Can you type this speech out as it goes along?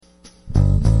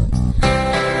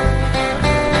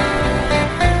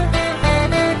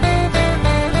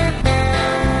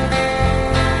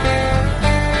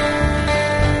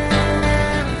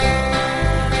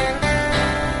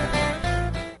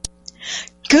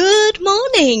Good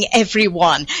morning,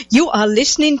 everyone. You are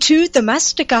listening to the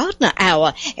Master Gardener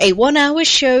Hour, a 1-hour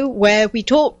show where we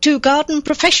talk to garden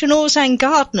professionals and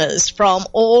gardeners from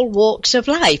all walks of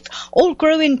life, all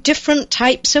growing different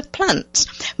types of plants.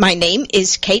 My name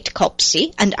is Kate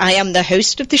Copsey, and I am the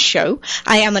host of the show.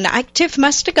 I am an active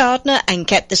Master Gardener and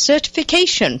get the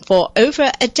certification for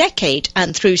over a decade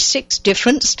and through 6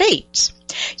 different states.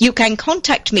 You can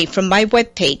contact me from my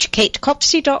webpage,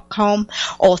 katecopsey.com,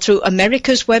 or through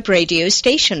America's Web Radio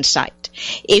station site.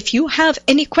 If you have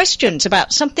any questions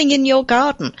about something in your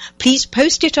garden, please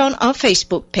post it on our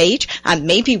Facebook page, and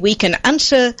maybe we can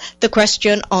answer the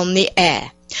question on the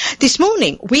air. This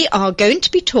morning, we are going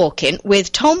to be talking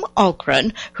with Tom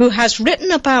Ogren, who has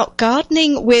written about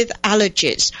gardening with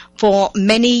allergies for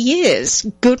many years.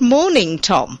 Good morning,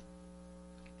 Tom.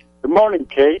 Good morning,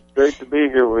 Kate. Great to be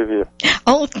here with you.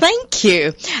 Oh, thank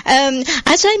you.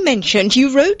 As I mentioned,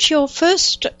 you wrote your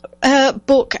first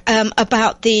book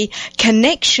about the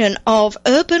connection of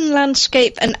urban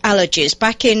landscape and allergies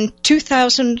back in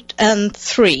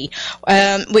 2003,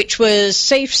 which was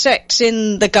Safe Sex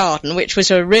in the Garden, which was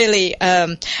a really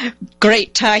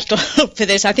great title for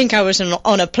this. I think I was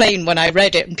on a plane when I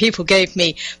read it, and people gave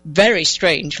me very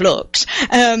strange looks.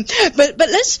 But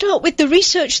let's start with the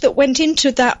research that went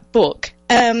into that book,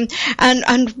 and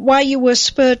why you were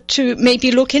spurred to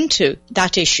maybe look into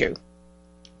that issue.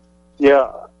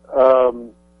 Yeah,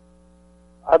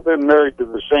 I've been married to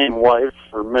the same wife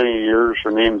for many years.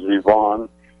 Her name's Yvonne,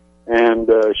 and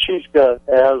she's got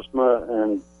asthma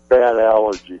and bad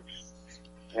allergies.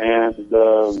 And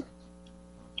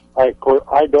I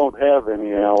don't have any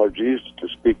allergies to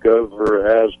speak of, or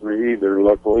asthma either,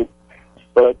 luckily.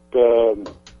 But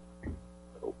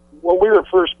when we were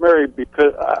first married,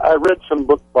 because I read some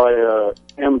book by a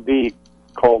MD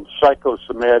called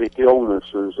Psychosomatic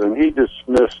Illnesses, and he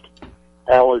dismissed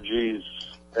allergies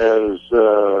as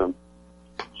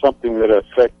something that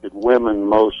affected women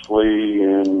mostly,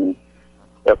 and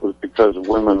that was because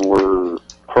women were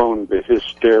prone to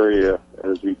hysteria,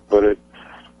 as he put it.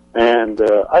 And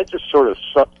I just sort of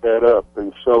sucked that up,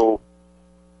 and so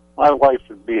my wife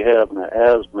would be having an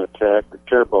asthma attack or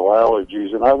terrible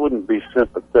allergies, and I wouldn't be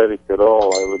sympathetic at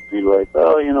all. I would be like,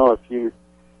 oh, you know, if you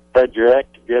had your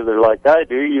act together like I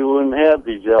do, you wouldn't have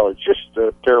these allergies. Just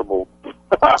a terrible,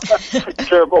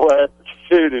 terrible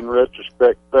attitude in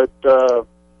retrospect. But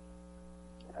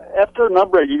after a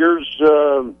number of years,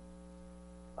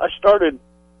 I started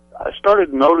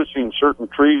noticing certain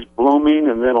trees blooming,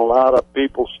 and then a lot of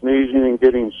people sneezing and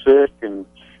getting sick, and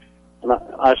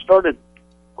I started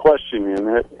questioning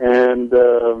it, and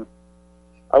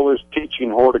I was teaching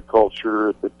horticulture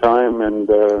at the time, and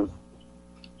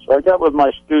so I got with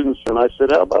my students and I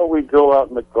said, how about we go out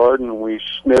in the garden and we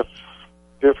sniff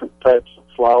different types of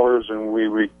flowers and we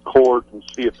record and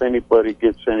see if anybody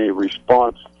gets any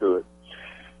response to it.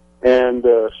 And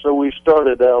so we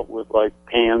started out with like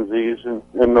pansies, and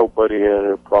nobody had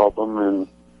a problem, and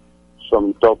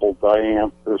some double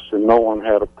dianthus, and no one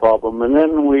had a problem. And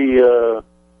then we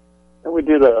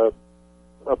did a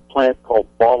plant called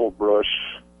bottlebrush,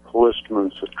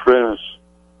 Callistemon citrinus,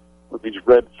 with these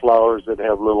red flowers that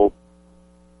have little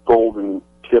golden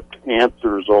tipped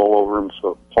anthers all over them,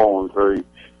 so pollen's very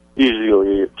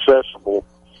easily accessible.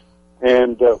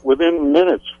 And within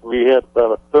minutes, we had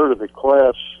about a third of the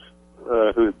class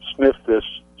who had sniffed this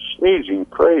sneezing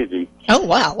crazy. Oh,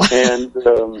 wow. And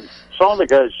some of the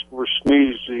guys were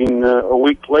sneezing a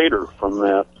week later from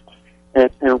that.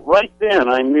 And right then,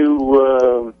 I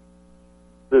knew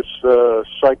this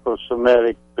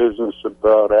psychosomatic business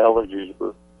about allergies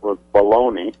was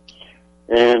baloney.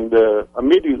 And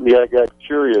immediately I got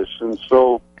curious. And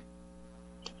so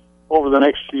over the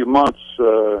next few months,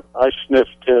 I sniff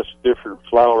test different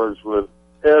flowers with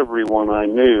everyone I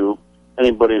knew,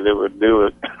 anybody that would do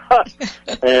it.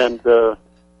 And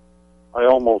I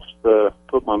almost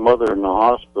put my mother in the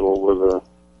hospital with a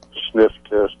sniff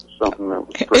test or something that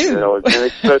was pretty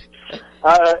allergenic. But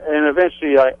and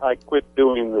eventually I quit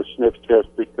doing the sniff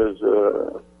test because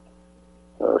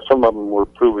some of them were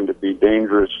proving to be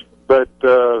dangerous. But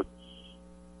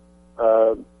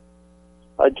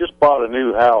I just bought a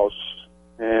new house,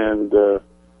 and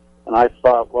I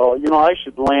thought, well, you know, I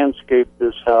should landscape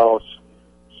this house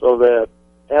so that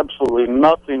absolutely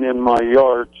nothing in my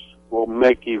yards will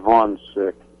make Yvonne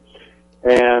sick.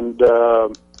 And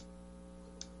so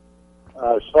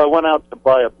I went out to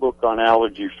buy a book on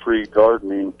allergy-free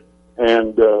gardening,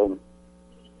 and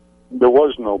there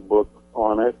was no book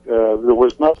on it. There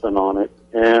was nothing on it.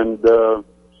 And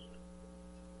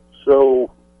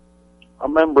so I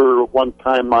remember one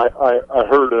time I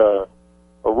heard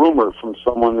a rumor from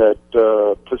someone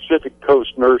that Pacific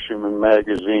Coast Nurseryman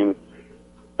magazine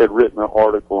had written an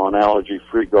article on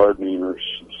algae-free gardening, or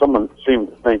someone seemed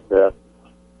to think that.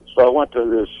 So I went to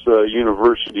this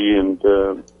university, and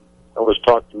I was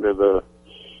talking to the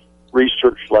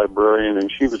research librarian, and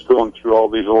she was going through all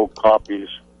these old copies.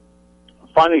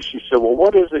 Finally, she said, well,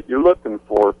 what is it you're looking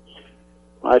for?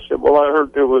 And I said, well, I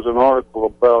heard there was an article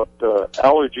about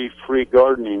allergy-free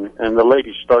gardening, and the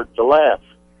lady started to laugh.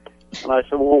 And I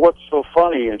said, well, what's so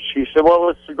funny? And she said, well,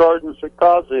 it's the gardens that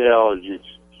cause the allergies.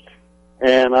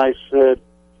 And I said,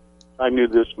 I knew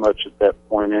this much at that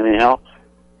point anyhow.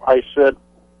 I said,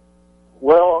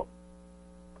 well,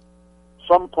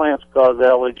 some plants cause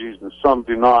allergies and some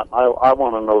do not. I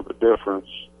want to know the difference.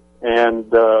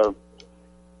 And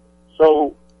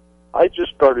so I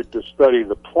just started to study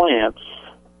the plants,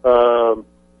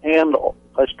 and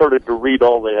I started to read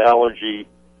all the allergy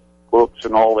books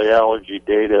and all the allergy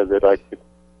data that I could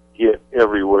get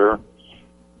everywhere.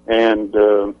 And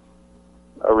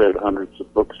I read hundreds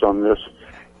of books on this.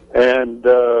 And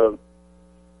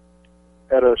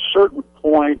at a certain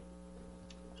point,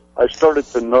 I started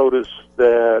to notice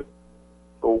that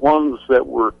the ones that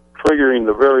were triggering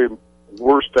the very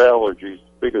worst allergies,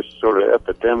 biggest sort of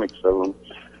epidemics of them,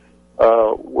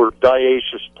 were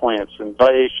dioecious plants. And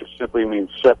dioecious simply means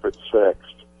separate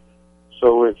sexed.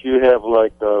 So if you have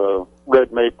like a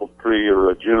red maple tree or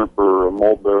a juniper or a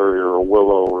mulberry or a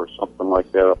willow or something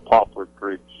like that, a poplar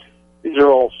tree, these are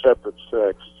all separate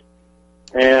sexed.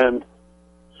 And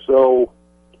so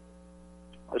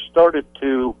I started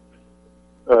to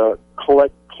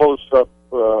collect close-up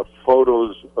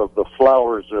photos of the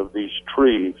flowers of these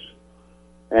trees.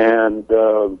 And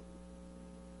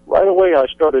right away I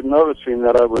started noticing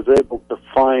that I was able to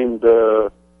find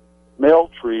male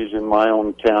trees in my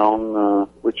own town,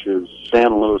 which is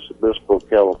San Luis Obispo,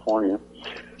 California.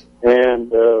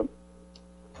 And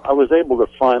I was able to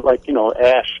find, like,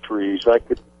 ash trees. I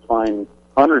could find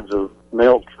hundreds of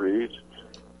male trees,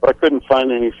 but I couldn't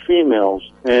find any females.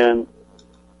 And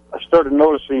I started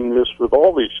noticing this with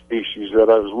all these species that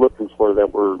I was looking for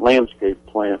that were landscape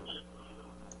plants.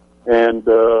 And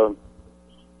there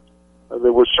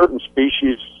were certain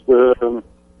species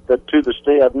that to this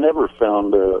day I've never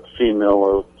found a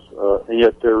female of, and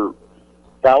yet there are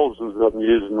thousands of them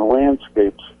used in the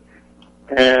landscapes.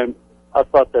 And I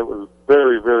thought that was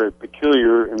very, very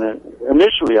peculiar. And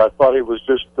initially I thought it was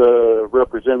just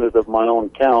representative of my own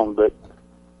town, but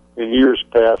in years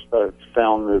past I've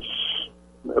found this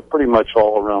pretty much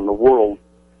all around the world.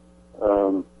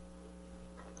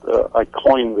 I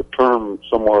coined the term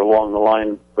somewhere along the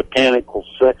line, botanical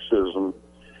sexism,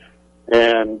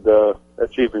 and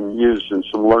that's even used in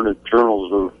some learned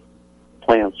journals of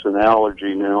plants and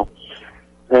allergy now.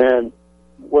 And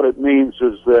what it means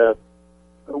is that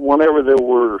whenever there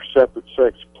were separate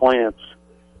sex plants,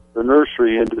 the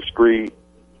nursery industry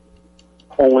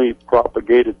only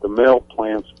propagated the male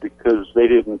plants because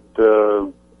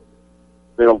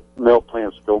male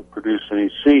plants don't produce any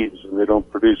seeds, and they don't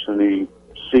produce any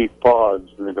seed pods,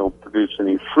 and they don't produce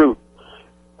any fruit.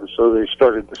 And so they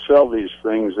started to sell these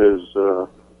things as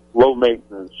low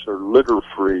maintenance or litter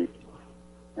free,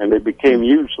 and they became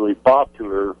hugely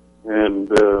popular, and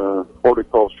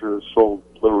horticulture has sold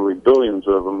literally billions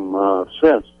of them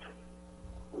since.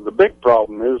 The big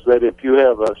problem is that if you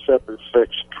have a separate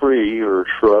sex tree or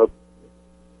shrub,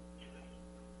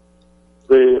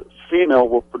 the female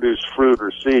will produce fruit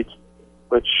or seeds,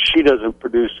 but she doesn't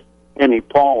produce any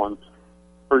pollen.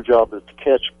 Her job is to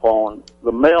catch pollen.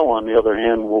 The male, on the other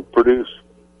hand, will produce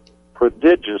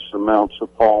prodigious amounts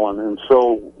of pollen. And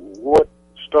so what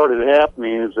started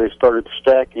happening is they started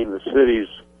stacking the cities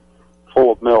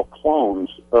full of male clones.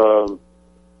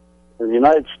 In the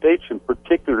United States in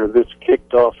particular, this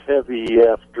kicked off heavy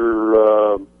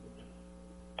after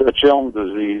Dutch elm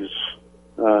disease.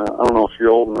 I don't know if you're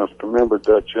old enough to remember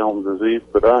Dutch elm disease,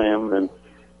 but I am. And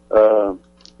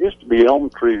used to be elm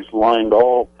trees lined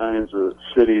all kinds of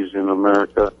cities in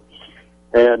America.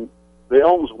 And the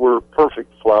elms were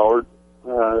perfect flowered.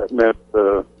 It meant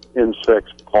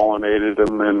insects pollinated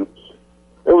them, and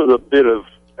there was a bit of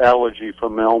allergy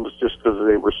from elms just because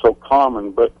they were so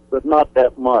common, but not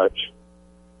that much.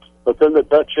 But then the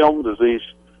Dutch elm disease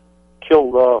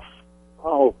killed off,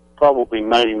 probably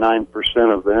 99%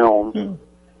 of the elms. Mm.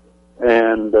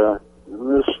 And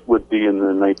this would be in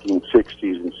the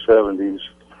 1960s and 70s.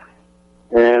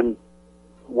 And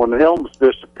when the elms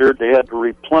disappeared, they had to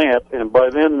replant, and by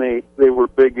then they were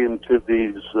big into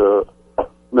these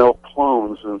male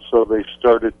clones, and so they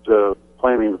started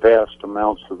planting vast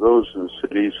amounts of those in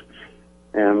cities,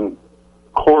 and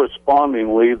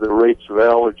correspondingly the rates of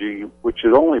allergy, which which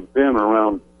had only been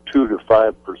around 2 to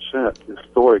 5%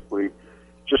 historically,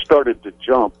 just started to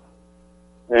jump.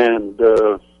 And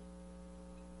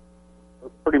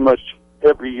pretty much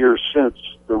every year since,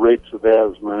 the rates of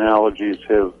asthma and allergies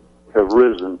have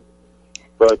risen.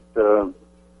 But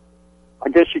I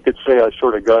guess you could say I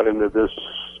sort of got into this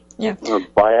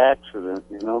by accident,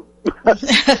 you know.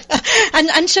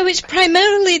 And so it's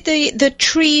primarily the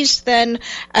trees then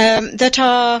that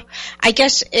are, I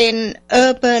guess, in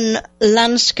urban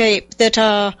landscape that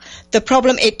are the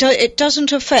problem. It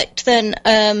doesn't affect then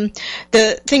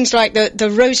the things like the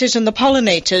roses and the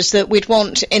pollinators that we'd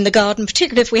want in the garden,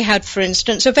 particularly if we had, for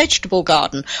instance, a vegetable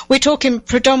garden. We're talking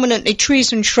predominantly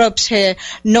trees and shrubs here,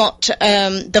 not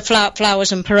the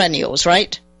flowers and perennials,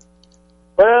 right?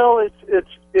 Well,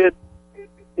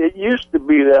 it used to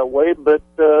be that way, but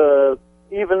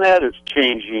even that is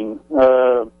changing.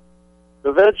 The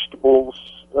vegetables,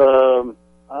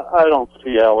 I don't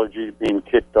see allergies being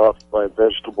kicked off by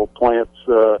vegetable plants.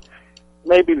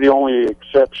 Maybe the only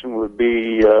exception would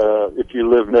be if you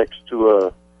live next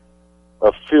to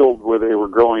a field where they were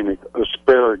growing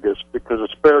asparagus, because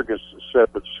asparagus is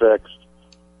separate sexed,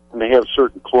 and they have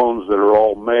certain clones that are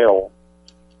all male.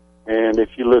 And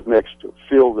if you live next to a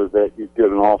field of that, you'd get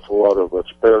an awful lot of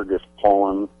asparagus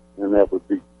pollen, and that would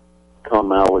become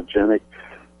allergenic.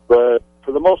 But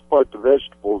for the most part, the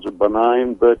vegetables are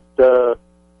benign. But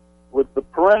with the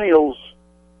perennials,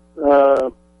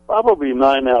 probably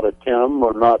 9 out of 10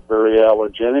 are not very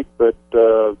allergenic. But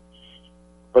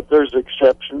there's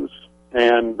exceptions.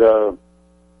 And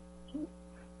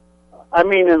I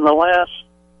mean, in the last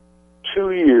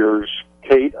 2 years,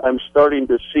 Kate, I'm starting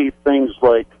to see things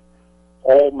like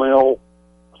all-male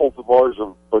cultivars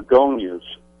of begonias,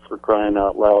 for crying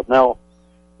out loud. Now,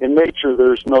 in nature,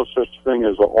 there's no such thing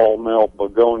as an all-male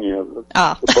begonia.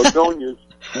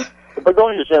 The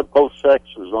begonias have both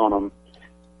sexes on them,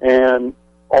 and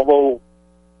although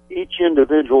each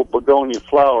individual begonia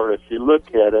flower, if you look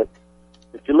at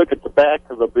the back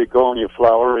of the begonia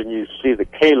flower and you see the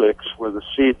calyx where the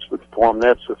seeds would form,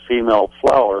 that's a female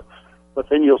flower. But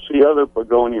then you'll see other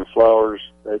begonia flowers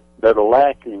that are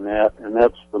lacking that, and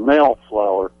that's the male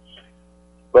flower.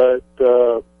 But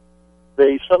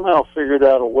they somehow figured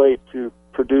out a way to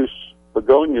produce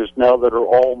begonias now that are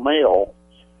all male.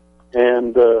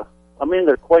 And, I mean,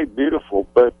 they're quite beautiful,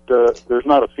 but there's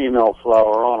not a female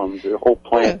flower on them. The whole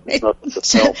plant is nothing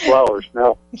but male flowers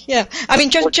now. Yeah, I mean,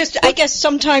 just I guess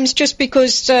sometimes just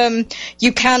because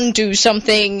you can do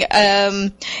something,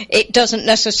 it doesn't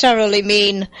necessarily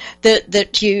mean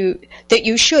that you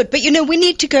should. But you know, we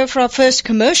need to go for our first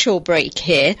commercial break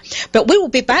here. But we will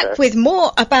be back with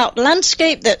more about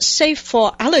landscape that's safe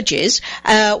for allergies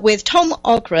with Tom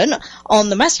Ogren on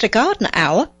the Master Gardener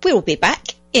Hour. We will be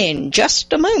back in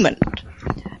just a moment.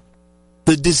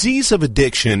 The disease of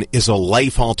addiction is a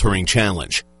life-altering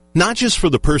challenge, not just for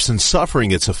the person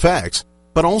suffering its effects,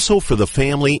 but also for the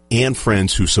family and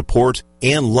friends who support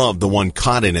and love the one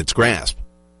caught in its grasp.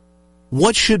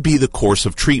 What should be the course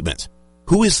of treatment?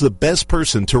 Who is the best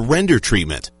person to render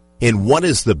treatment? And what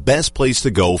is the best place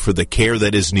to go for the care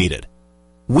that is needed?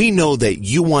 We know that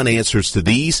you want answers to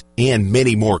these and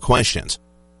many more questions.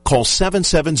 Call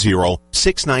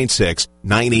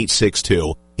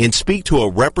 770-696-9862 and speak to a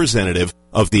representative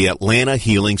of the Atlanta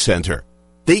Healing Center.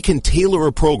 They can tailor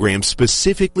a program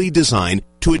specifically designed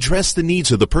to address the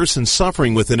needs of the person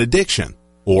suffering with an addiction,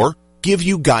 or give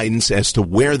you guidance as to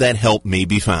where that help may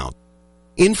be found.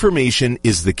 Information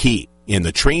is the key, and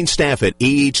the trained staff at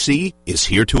AHC is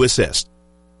here to assist.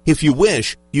 If you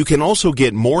wish, you can also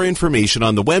get more information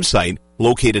on the website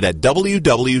located at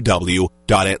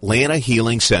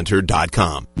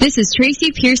www.atlantahealingcenter.com. This is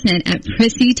Tracy Pearson at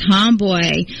Prissy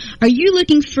Tomboy. Are you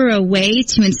looking for a way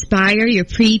to inspire your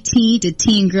preteen to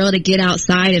teen girl to get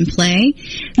outside and play?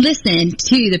 Listen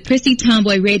to the Prissy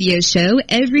Tomboy radio show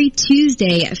every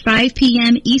Tuesday at 5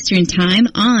 p.m. Eastern Time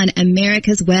on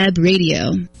America's Web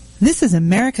Radio. This is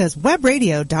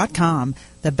americaswebradio.com,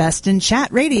 the best in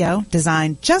chat radio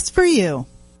designed just for you.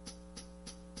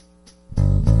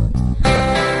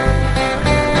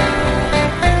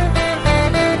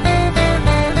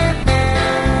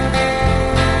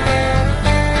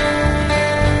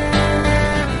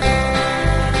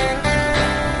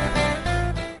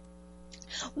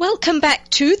 Welcome back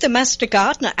to the Master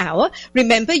Gardener Hour.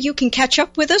 Remember, you can catch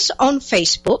up with us on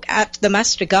Facebook at the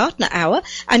Master Gardener Hour.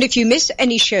 And if you miss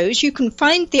any shows, you can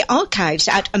find the archives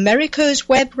at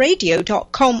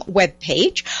americaswebradio.com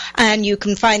webpage. And you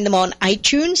can find them on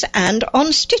iTunes and on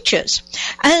Stitchers.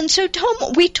 And so,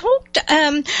 Tom, we talked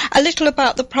a little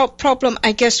about the problem,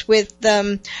 I guess, with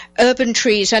urban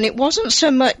trees. And it wasn't so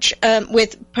much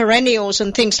with perennials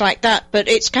and things like that, but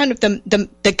it's kind of the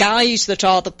guys that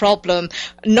are the problem,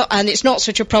 and it's not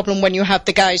such a problem when you have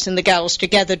the guys and the gals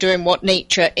together doing what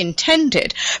nature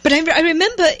intended. But I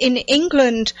remember in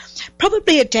England,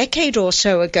 probably a decade or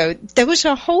so ago, there was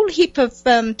a whole heap of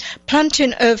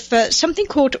planting of something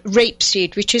called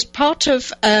rapeseed, which is part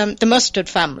of the mustard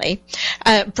family,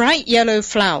 bright yellow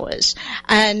flowers,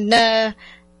 and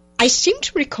I seem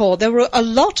to recall there were a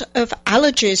lot of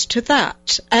allergies to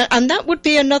that, and that would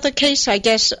be another case, I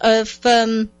guess, of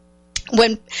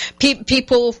when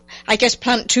people, I guess,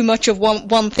 plant too much of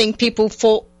one thing, people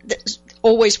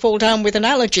always fall down with an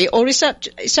allergy, or is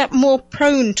that more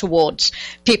prone towards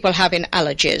people having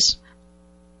allergies?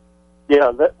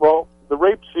 Yeah, well, the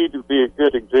rapeseed would be a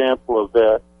good example of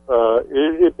that.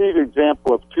 It'd be an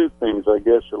example of two things, I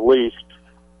guess, at least.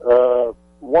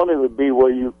 One, it would be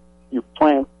where you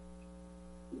plant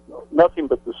nothing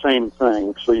but the same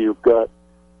thing, so you've got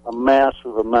a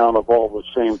massive amount of all the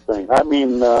same thing. I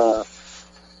mean,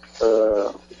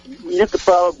 you could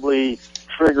probably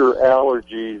trigger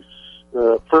allergies.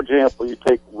 For example, you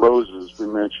take roses, we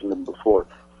mentioned them before.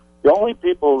 The only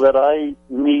people that I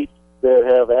meet that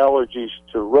have allergies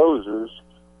to roses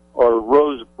are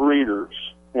rose breeders,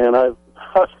 and I've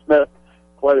met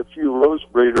quite a few rose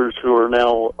breeders who are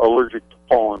now allergic to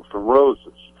pollen from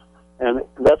roses. And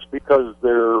that's because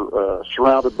they're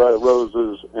surrounded by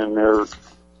roses and they're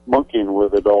monkeying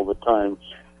with it all the time.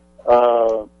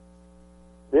 The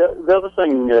other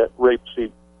thing that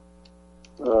rapeseed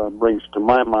brings to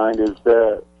my mind is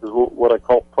what I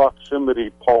call proximity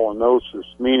pollinosis,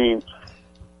 meaning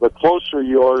the closer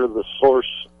you are to the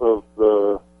source of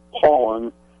the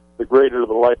pollen, the greater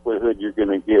the likelihood you're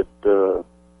going to get an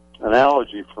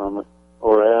allergy from it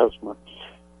or asthma.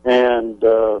 And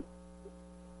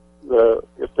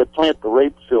if they plant the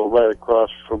rape field right across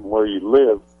from where you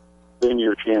live, then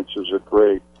your chances are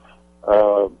great.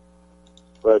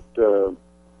 But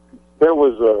there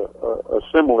was a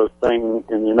similar thing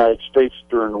in the United States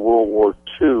during World War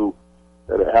II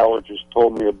that an allergist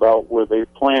told me about, where they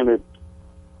planted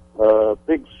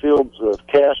big fields of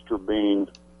castor bean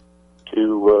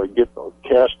to get the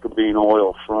castor bean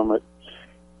oil from it.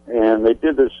 And they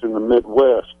did this in the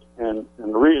Midwest. And the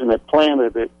reason they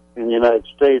planted it in the United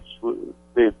States,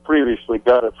 they had previously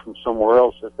got it from somewhere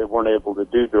else that they weren't able to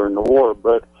do during the war,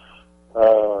 but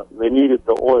they needed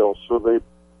the oil, so they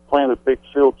planted big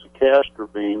fields of castor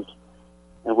beans.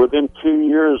 And within 2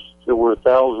 years, there were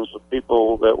thousands of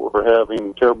people that were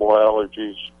having terrible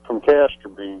allergies from castor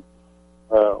bean,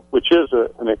 which is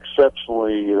an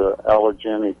exceptionally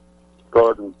allergenic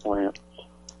garden plant.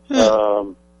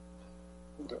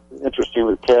 Interesting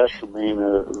with castor bean,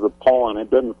 the pollen, it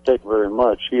doesn't take very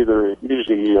much either. It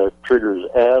usually triggers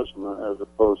asthma as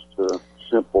opposed to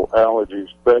simple allergies.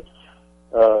 But,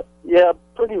 yeah,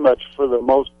 pretty much for the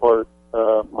most part,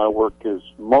 my work is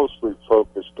mostly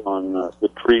focused on the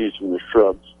trees and the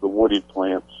shrubs, the woody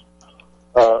plants.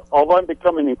 Although I'm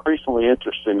becoming increasingly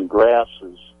interested in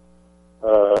grasses,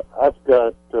 I've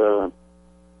got a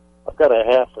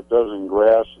half a dozen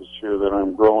grasses here that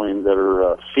I'm growing that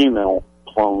are female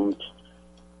clones,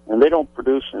 and they don't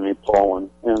produce any pollen,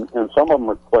 and some of them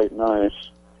are quite nice.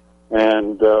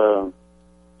 And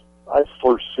I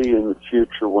foresee in the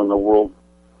future, when the world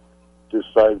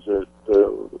decides that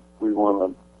we want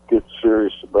to get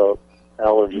serious about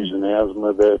allergies and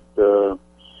asthma, that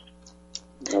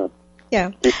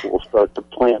people will start to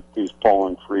plant these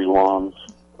pollen-free lawns.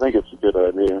 I think it's a good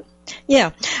idea.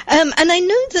 Yeah, and I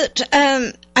know that,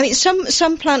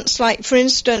 some plants, like, for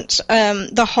instance,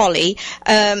 the holly,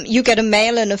 you get a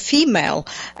male and a female.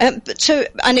 And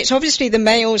it's obviously the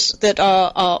males that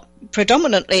are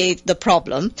predominantly the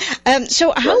problem.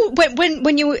 So how,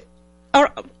 when you are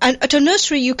at a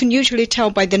nursery, you can usually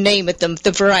tell by the name of them,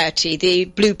 the variety, the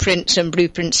Blue Prince and Blue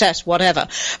Princess, whatever.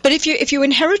 But if you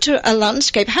inherit a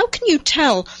landscape, how can you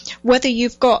tell whether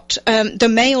you've got the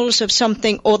males of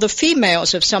something or the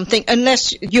females of something,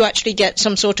 unless you actually get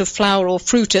some sort of flower or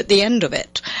fruit at the end of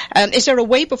it? Is there a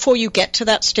way before you get to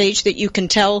that stage that you can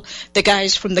tell the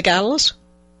guys from the gals?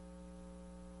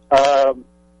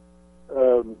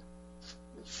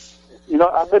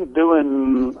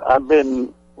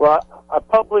 I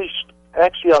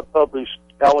published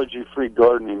allergy-free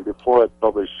gardening before I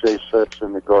published Safe Sex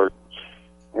in the Garden.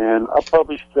 And I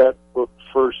published that book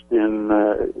first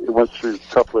it went through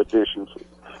a couple editions.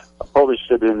 I published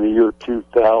it in the year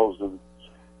 2000.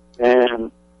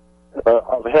 And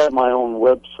I've had my own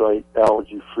website,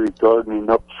 Allergy Free Gardening,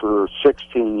 up for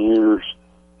 16 years.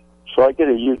 So I get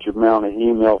a huge amount of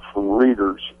email from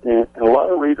readers. And a lot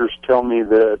of readers tell me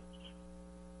that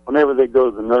whenever they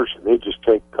go to the nursery, they just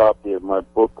take a copy of my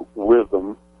book with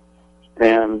them.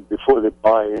 And before they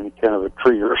buy any kind of a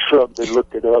tree or shrub, they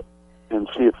look it up and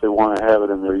see if they want to have it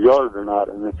in their yard or not.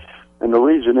 And the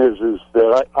reason is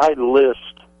that I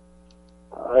list,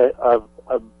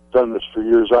 I've done this for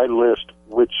years, I list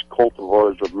which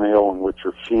cultivars are male and which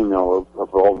are female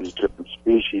of all these different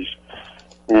species.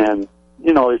 And,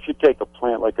 you know, if you take a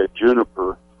plant like a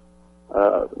juniper,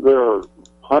 there are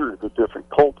hundreds of different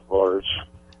cultivars,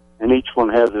 and each one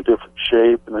has a different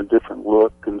shape and a different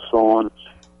look and so on.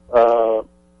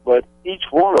 But each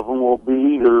one of them will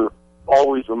be either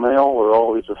always a male or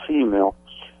always a female.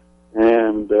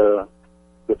 And the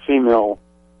female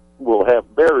will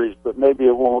have berries, but maybe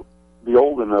it won't be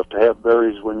old enough to have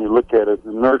berries when you look at it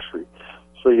in the nursery.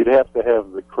 So you'd have to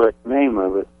have the correct name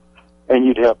of it, and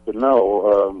you'd have to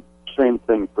know. Same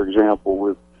thing, for example,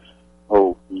 with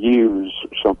yews or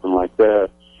something like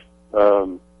that.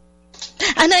 And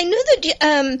I know that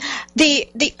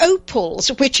the opals,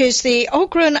 which is the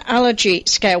Ogren Allergy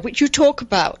Scale, which you talk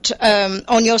about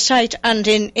on your site and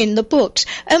in the books,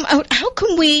 how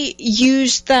can we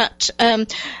use that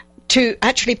to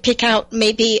actually pick out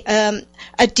maybe a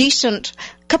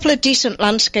couple of decent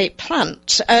landscape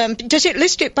plants? Does it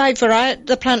list it by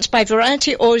the plants by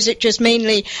variety, or is it just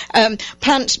mainly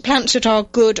plants that are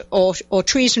good, or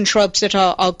trees and shrubs that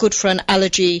are good for an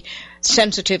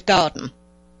allergy-sensitive garden?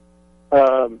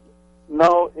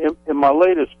 No, in my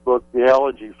latest book, The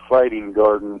Allergy Fighting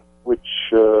Garden, which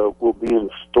will be in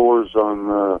stores on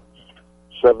the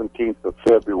 17th of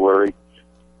February,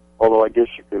 although I guess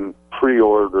you can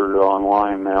pre-order it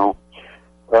online now.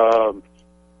 The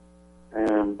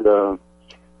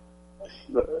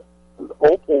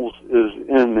opals is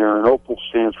in there, and opal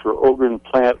stands for Ogren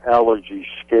Plant Allergy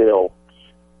Scale.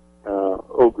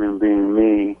 Ogren being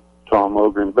me, Tom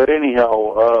Ogren. But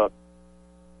anyhow,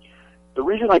 the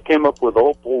reason I came up with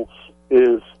opals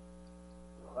is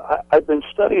I've been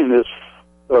studying this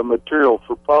material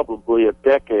for probably a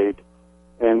decade,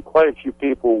 and quite a few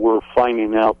people were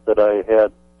finding out that I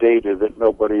had data that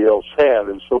nobody else had,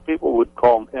 and so people would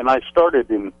call, and I started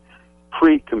in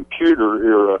pre-computer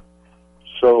era,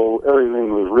 so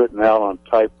everything was written out on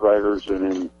typewriters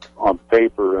and on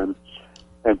paper, and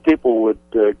people would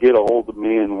get a hold of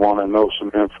me and want to know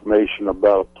some information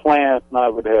about a plant, and I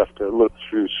would have to look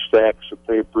through stacks of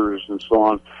papers and so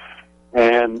on.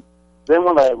 And then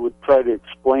when I would try to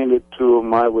explain it to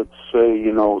them, I would say,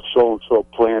 you know, so-and-so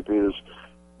plant is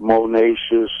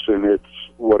monaceous and it's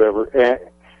whatever.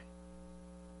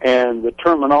 And the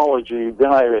terminology,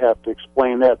 then I would have to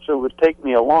explain that. So it would take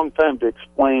me a long time to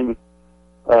explain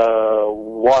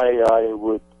why I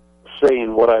would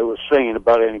saying what I was saying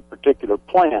about any particular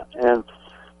plant. And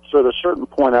so at a certain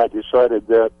point I decided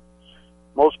that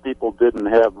most people didn't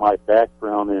have my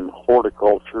background in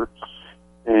horticulture,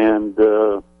 and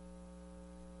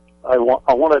I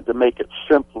wanted to make it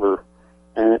simpler,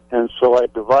 and so I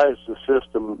devised a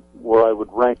system where I would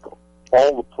rank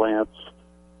all the plants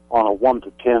on a 1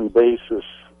 to 10 basis,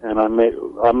 and I made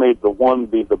the 1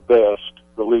 be the best,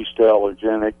 the least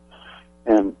allergenic,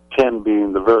 and 10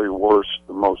 being the very worst,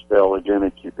 the most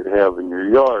allergenic you could have in your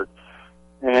yard.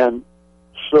 And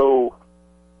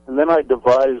then I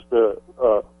devised a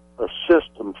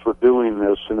system for doing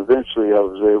this, and eventually I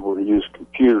was able to use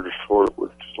computers for it,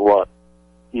 which is a lot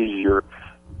easier.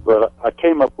 But I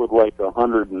came up with like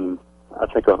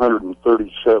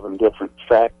 137 different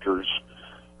factors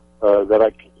that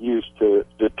I could use to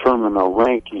determine a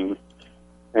ranking,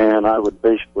 and I would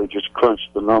basically just crunch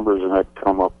the numbers and I'd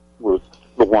come up with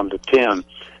the 1 to 10.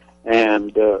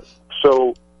 And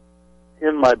so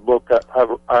in my book,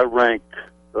 I rank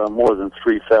more than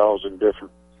 3,000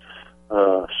 different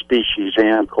species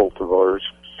and cultivars.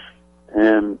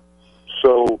 And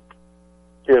so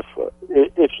if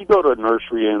you go to a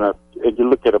nursery and you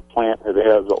look at a plant that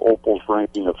has an opals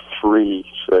ranking of 3,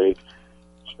 say,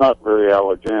 it's not very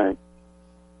allergenic.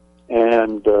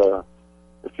 And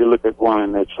if you look at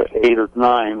one that's 8 or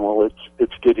 9, well,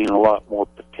 it's getting a lot more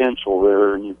potential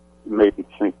there, and you maybe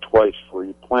think twice before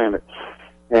you plant it.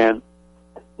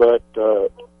 But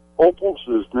opals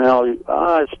is now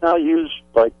it's now used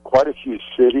by quite a few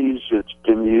cities. It's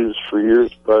been used for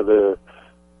years by the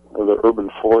urban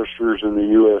foresters and the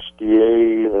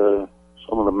USDA,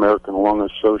 some of the American lung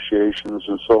associations,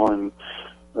 and so on.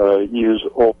 use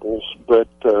opals, but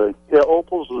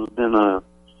opals has been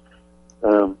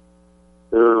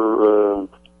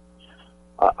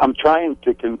I'm trying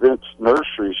to convince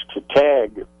nurseries to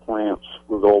tag plants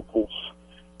with opals.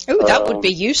 Oh, that would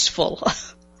be useful.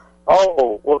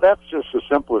 Oh, well, that's just the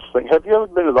simplest thing. Have you ever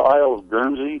been to the Isle of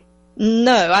Guernsey?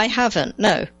 No, I haven't,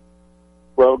 no.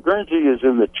 Well, Guernsey is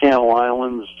in the Channel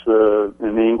Islands,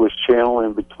 in the English Channel,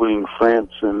 in between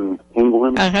France and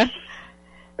England. Uh-huh.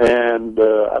 And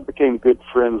I became good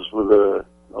friends with a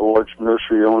large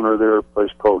nursery owner there, a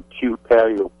place called Q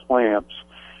Patio Plants.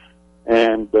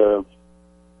 And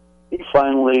he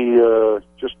finally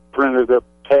just printed up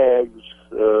tags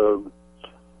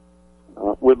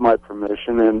with my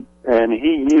permission, and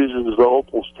he uses the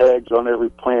opals tags on every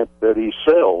plant that he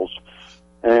sells.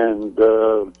 And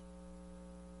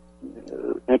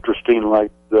interesting,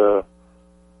 like the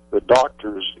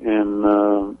doctors in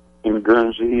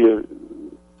Guernsey,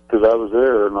 because I was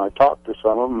there and I talked to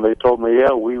some of them, they told me,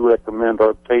 yeah, we recommend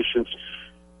our patients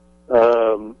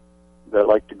that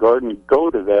like to garden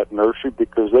go to that nursery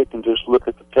because they can just look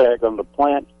at the tag on the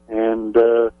plant and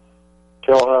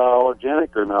tell how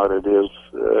allergenic or not it is.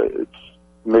 It's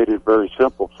made it very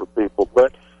simple for people.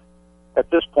 But at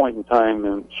this point in time,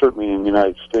 and certainly in the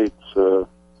United States,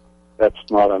 that's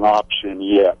not an option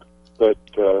yet. But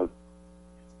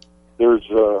there's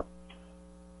a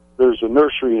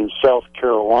nursery in South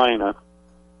Carolina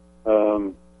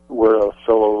where a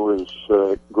fellow is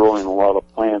growing a lot of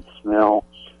plants now,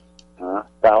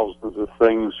 thousands of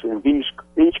things, and he's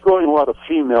growing a lot of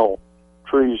female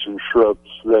trees and shrubs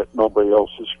that nobody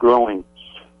else is growing.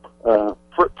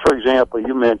 For example,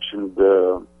 you mentioned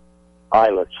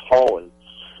ilex holly.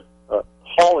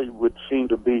 Holly would seem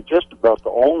to be just about the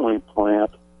only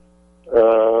plant,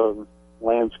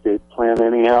 landscape plant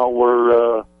anyhow,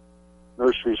 where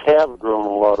nurseries have grown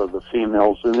a lot of the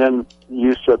females. And then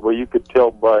you said, well, you could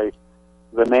tell by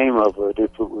the name of it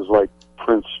if it was like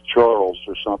Prince Charles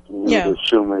or something. You'd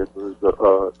assume it was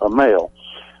a male,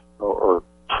 or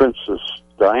Princess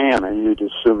Diana, you'd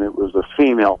assume it was a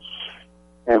female.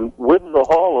 And with the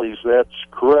hollies, that's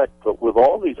correct. But with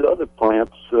all these other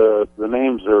plants, the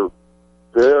names are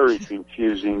very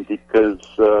confusing because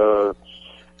a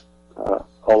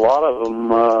lot of them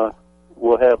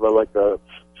will have a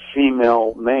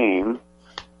female name,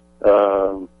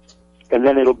 and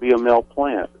then it'll be a male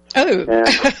plant. Oh. And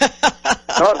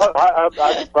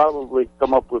I've probably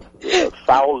come up with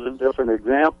 1,000 different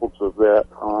examples of that,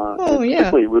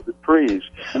 particularly with the trees.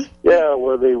 Yeah,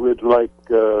 where they would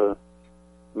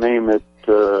name it,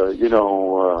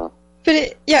 But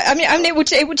it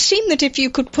would seem that if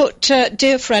you could put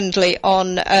deer friendly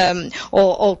on,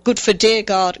 or good for deer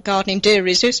gardening, deer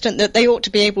resistant, that they ought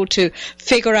to be able to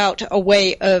figure out a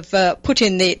way of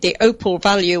putting the opal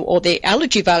value or the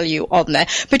allergy value on there.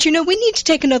 But we need to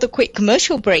take another quick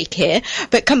commercial break here,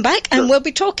 but come back and we'll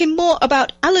be talking more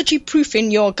about allergy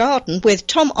proofing your garden with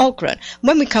Tom Ogren.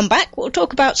 When we come back, we'll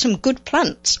talk about some good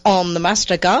plants on the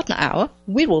Master Gardener Hour.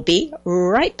 We will be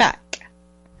right back.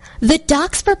 The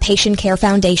Docs for Patient Care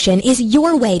Foundation is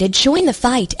your way to join the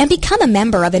fight and become a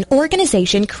member of an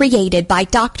organization created by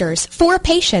doctors for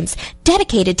patients,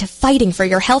 dedicated to fighting for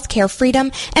your healthcare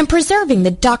freedom and preserving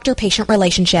the doctor-patient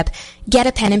relationship. Get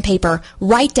a pen and paper.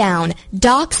 Write down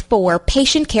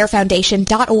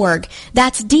docs4patientcarefoundation.org.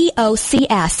 That's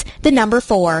DOCS, the number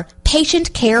 4,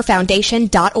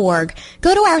 patientcarefoundation.org.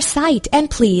 Go to our site and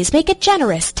please make a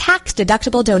generous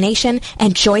tax-deductible donation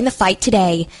and join the fight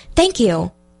today. Thank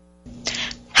you.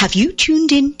 Have you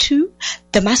tuned into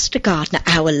the Master Gardener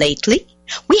Hour lately?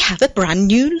 We have a brand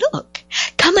new look.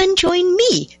 Come and join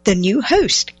me, the new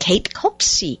host, Kate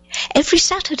Copsey, every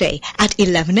Saturday at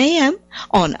 11 a.m.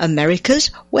 on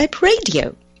America's Web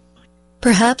Radio.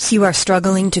 Perhaps you are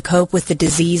struggling to cope with the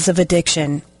disease of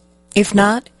addiction. If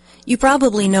not, you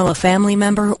probably know a family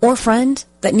member or friend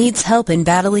that needs help in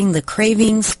battling the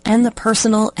cravings and the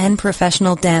personal and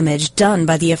professional damage done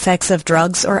by the effects of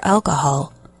drugs or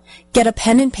alcohol. Get a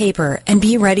pen and paper and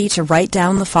be ready to write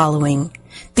down the following.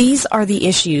 These are the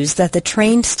issues that the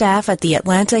trained staff at the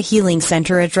Atlanta Healing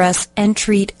Center address and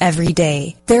treat every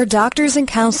day. Their doctors and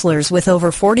counselors with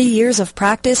over 40 years of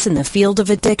practice in the field of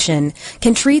addiction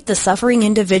can treat the suffering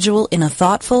individual in a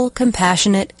thoughtful,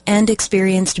 compassionate, and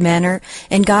experienced manner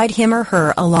and guide him or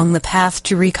her along the path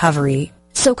to recovery.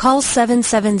 So call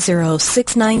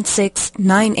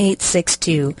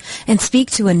 770-696-9862 and speak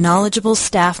to a knowledgeable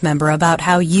staff member about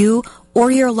how you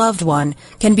or your loved one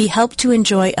can be helped to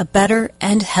enjoy a better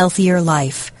and healthier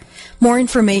life. More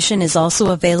information is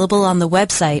also available on the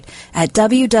website at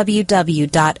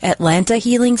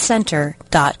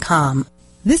www.atlantahealingcenter.com.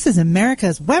 This is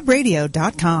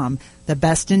americaswebradio.com, the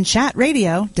best in chat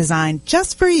radio designed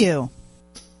just for you.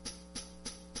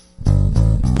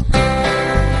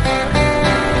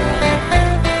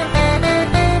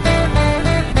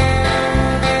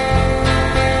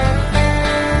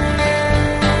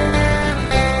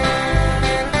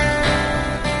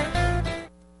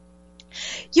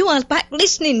 You are back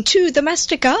listening to the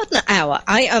Master Gardener Hour.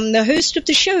 I am the host of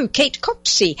the show, Kate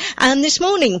Copsey, and this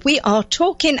morning we are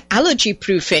talking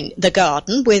allergy-proofing the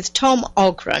garden with Tom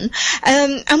Ogren.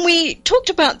 And we talked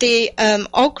about the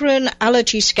Ogren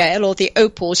allergy scale, or the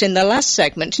OPALS, in the last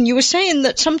segment, and you were saying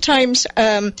that sometimes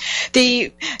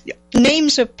the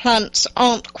names of plants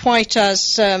aren't quite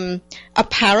as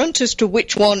apparent as to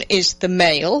which one is the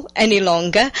male any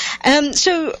longer.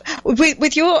 So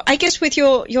with your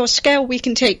scale, we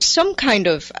can take some kind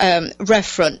of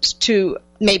reference to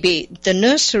maybe the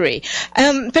nursery.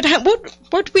 But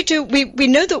what do we do? We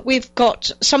know that we've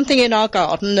got something in our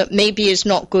garden that maybe is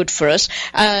not good for us,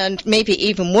 and maybe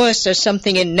even worse, there's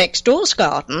something in next door's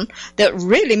garden that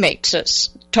really makes us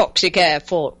toxic air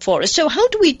for us. So how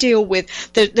do we deal with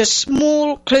the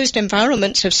small closed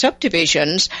environments of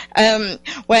subdivisions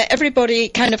where everybody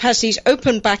kind of has these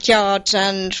open backyards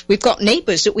and we've got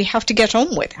neighbors that we have to get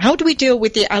on with? How do we deal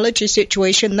with the allergy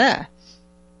situation there?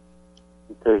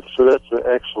 Okay, so that's an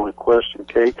excellent question,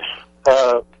 Kate.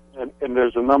 And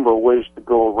there's a number of ways to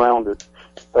go around it.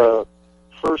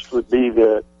 First would be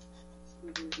that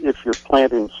if you're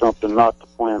planting something, not to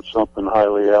plant something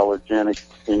highly allergenic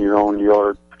in your own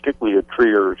yard, particularly a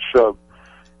tree or a shrub,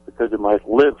 because it might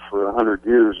live for 100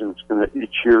 years and it's going to,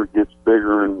 each year it gets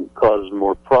bigger and causes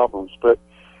more problems. But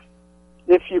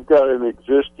if you've got an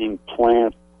existing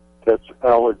plant that's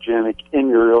allergenic in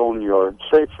your own yard,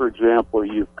 say, for example,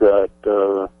 you've got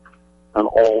an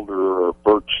alder or a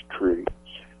birch tree,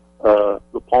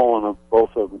 the pollen of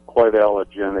both of them quite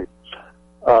allergenic.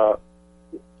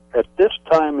 At this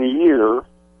time of year,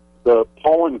 the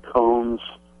pollen cones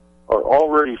are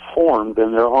already formed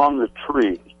and they're on the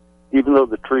tree, even though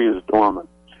the tree is dormant.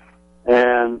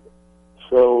 And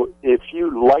so if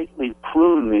you lightly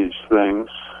prune these things,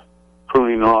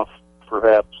 pruning off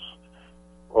perhaps,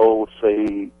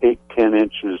 say 8-10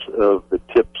 inches of the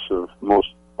tips of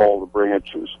most all the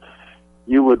branches,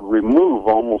 you would remove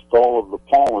almost all of the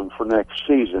pollen for next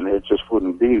season. It just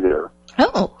wouldn't be there.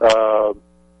 Oh.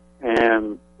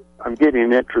 And I'm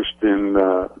getting interest in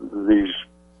these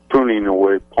pruning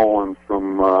away pollen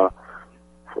from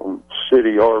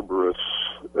city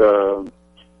arborists.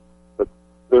 But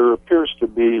there appears to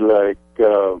be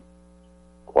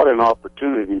quite an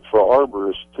opportunity for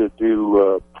arborists to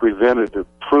do preventative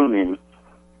pruning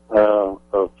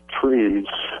of trees,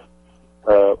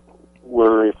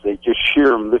 where if they just shear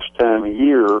them this time of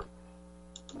year,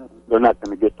 they're not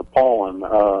going to get the pollen.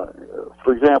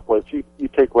 For example, if you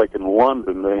take like in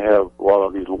London, they have a lot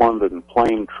of these London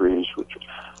plane trees, which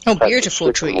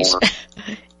beautiful trees.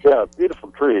 Yeah,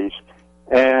 beautiful trees,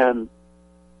 and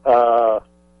but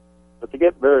they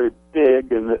get very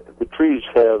big, and the trees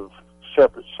have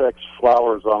separate sex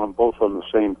flowers on them, both on the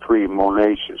same tree,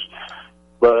 monaceous.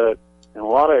 But in a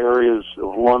lot of areas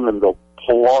of London, they'll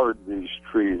pollard these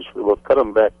trees. They'll cut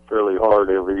them back fairly hard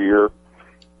every year,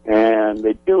 and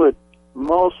they do it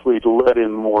mostly to let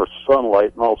in more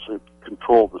sunlight and also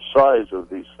control the size of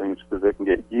these things because they can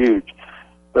get huge.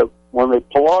 But when they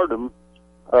pollard them,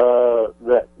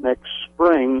 that next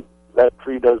spring, that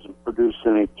tree doesn't produce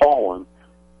any pollen,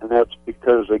 and that's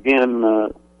because, again,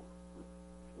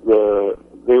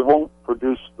 they won't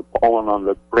produce the pollen on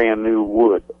the brand new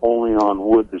wood, only on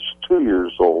wood that's 2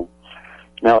 years old.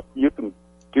 Now, you can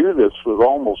do this with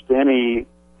almost any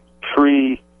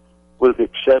tree, with the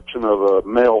exception of a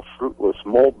male fruitless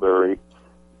mulberry,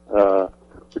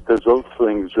 because those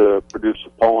things produce the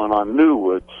pollen on new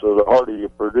wood. So the harder you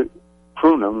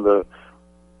prune them, the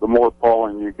more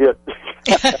pollen you get.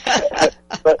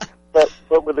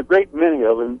 but with a great many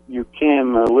of them, you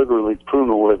can literally prune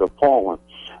away the pollen.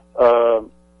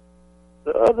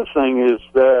 The other thing is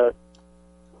that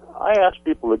I ask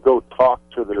people to go talk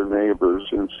to their neighbors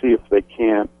and see if they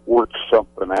can't work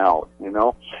something out, you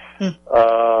know.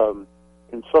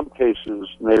 In some cases,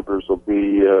 neighbors will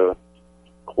be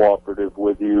cooperative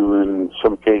with you. In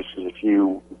some cases,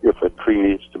 if a tree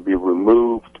needs to be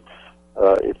removed,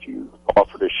 if you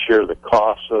offer to share the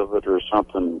cost of it or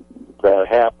something, that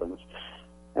happens.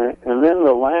 And then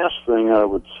the last thing I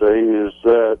would say is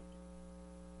that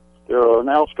there are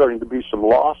now starting to be some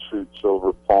lawsuits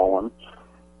over pollen.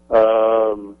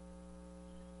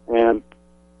 And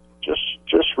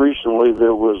just recently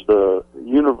there was the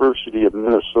University of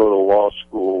Minnesota Law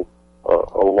School,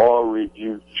 a law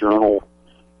review journal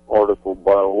article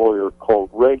by a lawyer called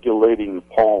Regulating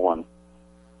Pollen,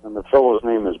 and the fellow's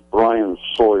name is Brian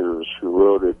Sawyers, who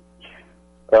wrote it.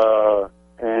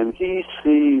 And he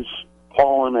sees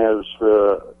pollen as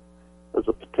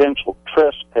a potential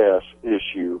trespass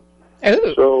issue.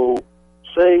 Oh. So,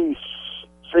 say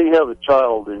you have a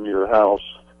child in your house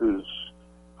who's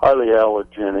highly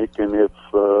allergenic, and if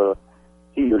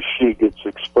he or she gets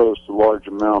exposed to large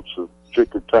amounts of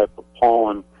particular type of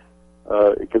pollen,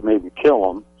 it could maybe kill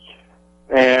them.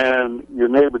 And your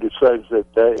neighbor decides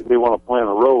that they want to plant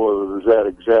a row of that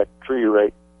exact tree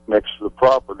right next to the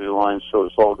property line, so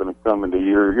it's all going to come into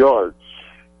your yard.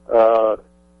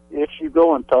 If you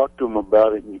go and talk to them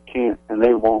about it and you can't, and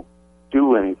they won't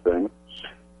do anything,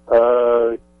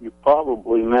 you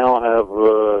probably now have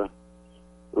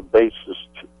the basis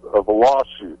of a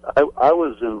lawsuit. I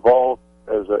was involved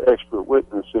as an expert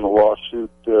witness in a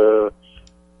lawsuit,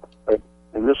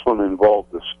 and this one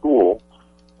involved a school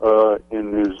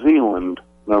in New Zealand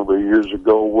a number of years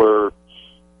ago, where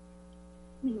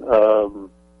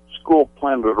school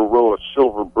planted a row of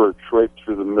silver birch right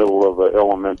through the middle of an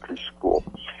elementary school.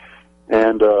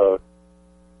 And a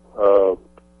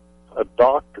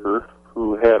doctor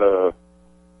who had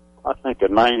I think a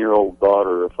 9-year-old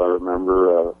daughter, if I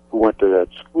remember, who went to that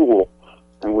school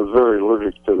and was very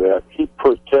allergic to that, he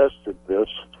protested this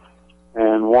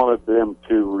and wanted them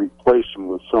to replace him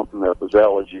with something that was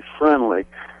allergy-friendly.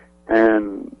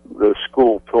 And the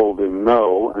school told him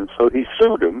no, and so he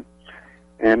sued him,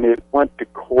 and it went to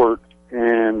court,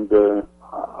 and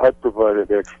I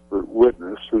provided expert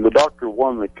witness, and the doctor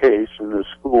won the case, and the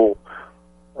school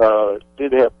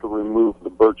did have to remove the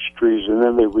birch trees, and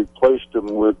then they replaced them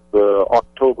with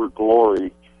October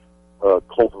Glory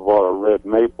cultivar red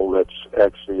maple that's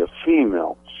actually a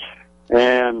female.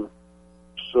 And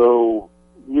so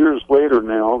years later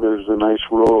now, there's a nice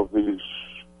row of these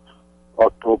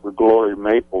October Glory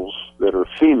maples that are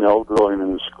female growing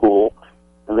in the school,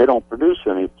 and they don't produce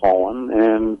any pollen,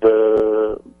 and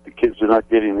the kids are not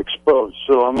getting exposed.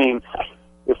 So, I mean,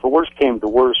 if the worst came to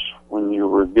worst when you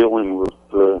were dealing with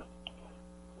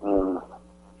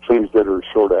things that are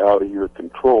sort of out of your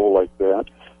control like that,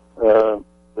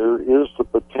 there is the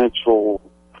potential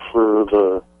for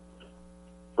the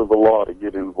law to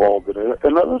get involved in it.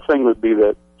 Another thing would be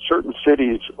that certain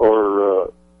cities are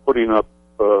putting up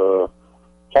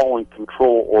pollen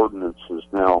control ordinances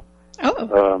now.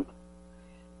 Oh.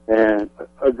 And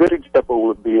a good example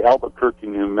would be Albuquerque,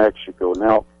 New Mexico.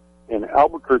 Now, in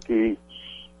Albuquerque,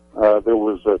 there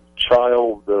was a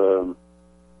child, a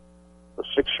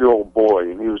 6-year-old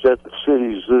boy, and he was at the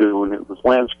city zoo, and it was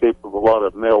landscaped with a lot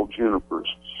of male junipers.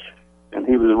 And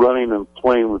he was running and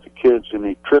playing with the kids, and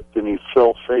he tripped and he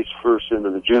fell face first into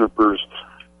the junipers,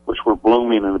 which were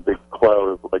blooming, and a big cloud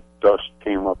of like dust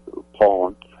came up with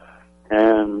pollen.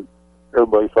 And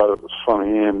everybody thought it was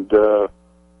funny, and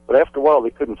but after a while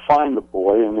they couldn't find the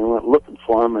boy, and they went looking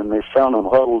for him, and they found him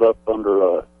huddled up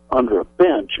under a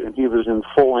bench, and he was in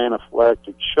full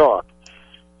anaphylactic shock,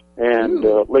 and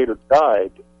later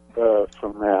died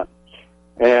from that.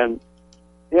 And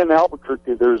in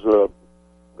Albuquerque, there's an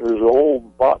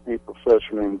old botany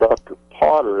professor named Dr.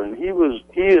 Potter, and he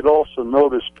had also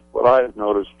noticed what I had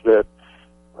noticed, that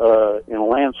in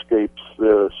landscapes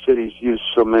the cities use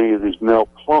so many of these male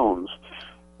clones.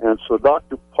 And so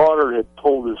Dr. Potter had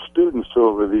told his students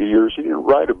over the years, he didn't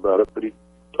write about it, but he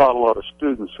taught a lot of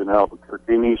students in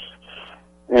Albuquerque,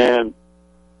 and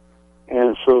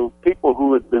so people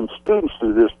who had been students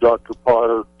of this Dr.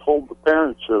 Potter told the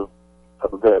parents of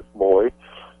that boy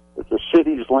that the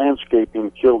city's landscaping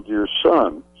killed your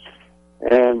son.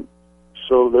 And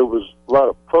so there was a lot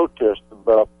of protest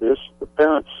about this. The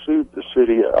parents sued the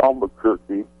city of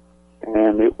Albuquerque,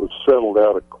 and it was settled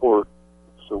out of court.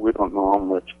 So we don't know how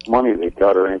much money they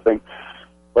got or anything.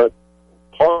 But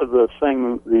part of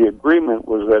the agreement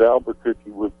was that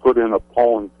Albuquerque would put in a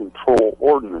pollen control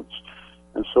ordinance.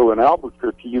 And so in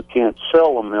Albuquerque, you can't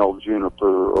sell a male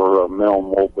juniper or a male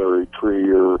mulberry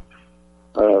tree, or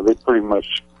they pretty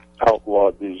much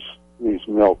outlawed these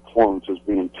male clones as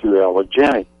being too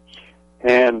allergenic.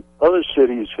 And other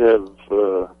cities have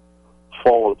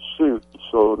followed suit.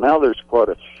 So now there's quite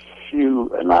a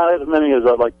few, not as many as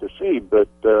I'd like to see, but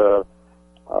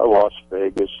Las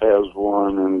Vegas has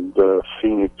one, and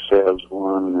Phoenix has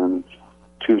one, and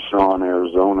Tucson,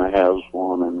 Arizona has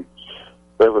one, and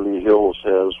Beverly Hills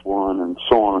has one, and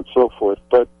so on and so forth.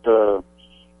 But the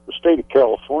state of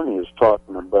California is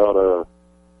talking about a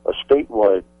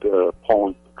statewide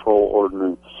pollen control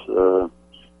ordinance,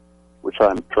 which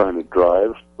I'm trying to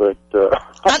drive. But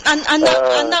and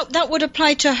that would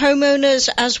apply to homeowners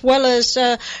as well as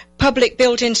public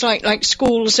buildings like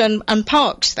schools and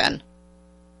parks then?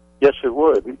 Yes, it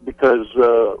would, because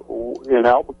in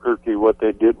Albuquerque what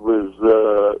they did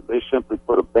was they simply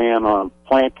put a ban on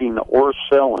planting or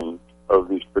selling of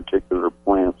these particular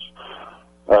plants.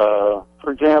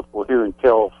 For example, here in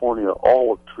California,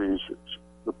 olive trees,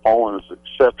 the pollen is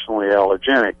exceptionally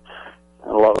allergenic,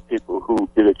 and a lot of people who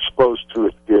get exposed to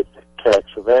it get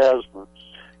attacks of asthma.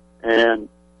 And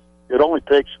it only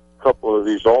takes a couple of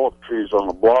these olive trees on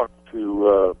a block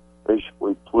to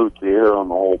basically pollute the air on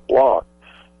the whole block.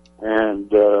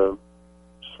 And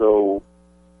so,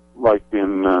 like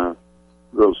in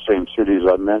those same cities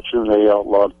I mentioned, they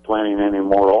outlawed planting any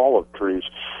more olive trees.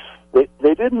 They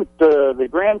didn't, they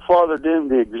grandfathered in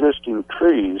the existing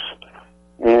trees,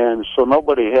 and so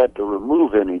nobody had to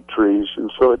remove any trees, and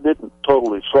so it didn't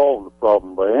totally solve the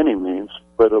problem by any means,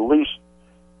 but at least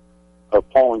a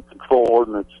pollen control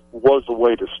ordinance was a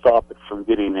way to stop it from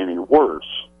getting any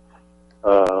worse.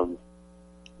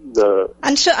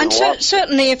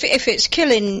 Certainly, if it's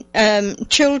killing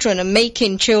children and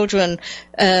making children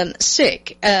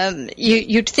sick,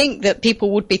 you'd think that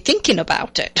people would be thinking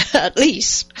about it, at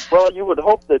least. Well, you would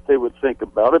hope that they would think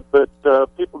about it, but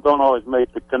people don't always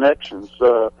make the connections.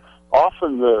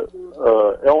 Often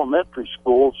the elementary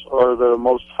schools are the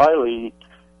most highly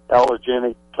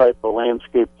allergenic type of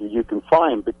landscape that you can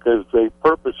find, because they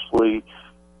purposely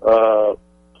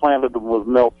planted them with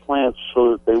milk plants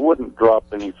so that they wouldn't drop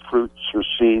any fruits or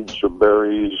seeds or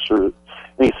berries or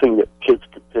anything that kids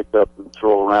could pick up and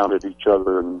throw around at each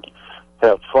other and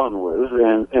have fun with.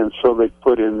 And so they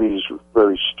put in these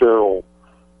very sterile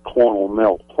clonal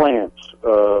milk plants.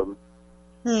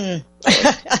 Earlier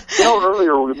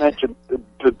we mentioned,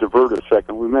 to divert a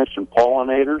second, we mentioned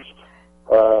pollinators.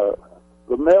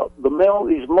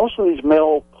 Most of these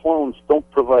male clones don't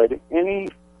provide any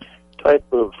type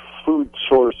of food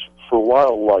source for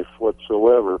wildlife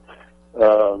whatsoever.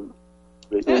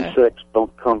 The insects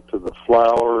don't come to the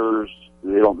flowers.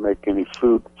 They don't make any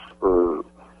food for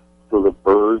the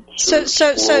birds. So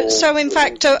in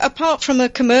fact, apart from a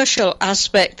commercial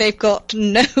aspect, they've got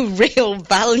no real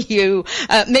value.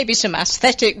 Maybe some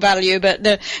aesthetic value, but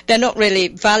they're not really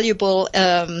valuable,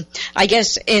 I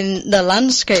guess, in the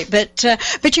landscape. But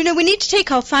you know, we need to take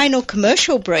our final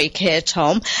commercial break here,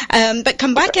 Tom. But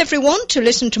come back, everyone, to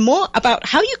listen to more about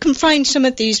how you can find some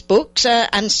of these books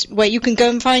and where you can go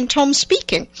and find Tom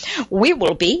speaking. We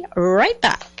will be right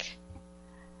back.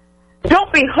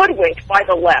 Don't be hoodwinked by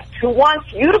the left, who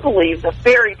wants you to believe the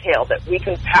fairy tale that we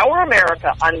can power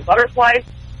America on butterflies,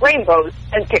 rainbows,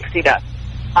 and pixie dust.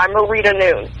 I'm Marita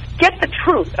Noon. Get the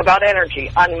truth about energy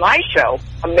on my show,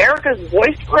 America's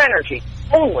Voice for Energy,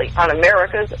 only on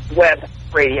America's Web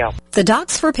Radio. The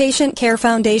Docs for Patient Care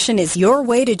Foundation is your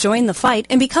way to join the fight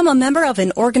and become a member of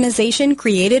an organization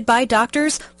created by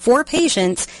doctors for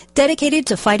patients dedicated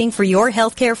to fighting for your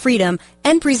healthcare freedom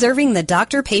and preserving the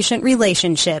doctor-patient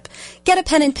relationship. Get a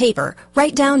pen and paper.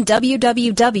 Write down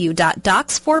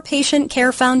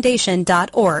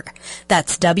www.docsforpatientcarefoundation.org.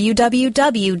 That's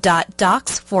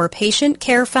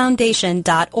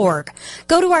www.docsforpatientcarefoundation.org.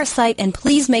 Go to our site and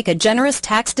please make a generous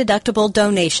tax-deductible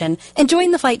donation and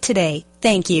join the fight today.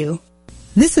 Thank you.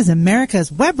 This is America's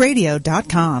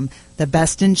Webradio.com, the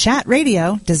best in chat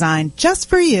radio designed just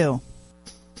for you.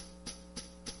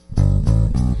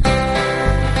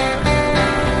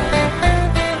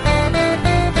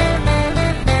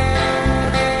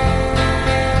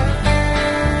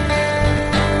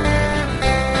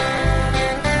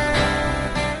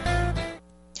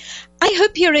 I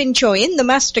hope you're enjoying the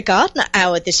Master Gardener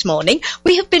Hour this morning.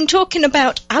 We have been talking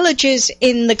about allergies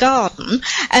in the garden,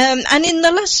 and in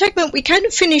the last segment we kind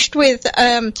of finished with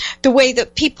the way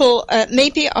that people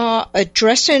maybe are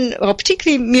addressing, or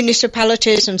particularly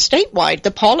municipalities and statewide,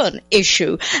 the pollen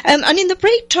issue. And in the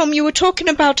break, Tom, you were talking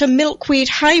about a milkweed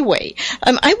highway.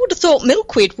 I would have thought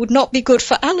milkweed would not be good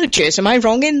for allergies. Am I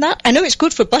wrong in that? I know it's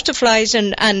good for butterflies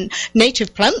and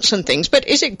native plants and things, but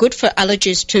is it good for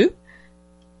allergies too?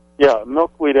 Yeah,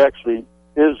 milkweed actually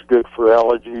is good for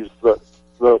allergies, but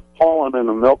the pollen in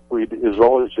the milkweed is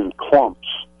always in clumps,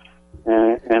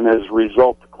 and as a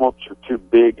result, the clumps are too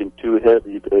big and too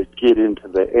heavy to get into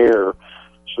the air,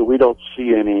 so we don't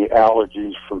see any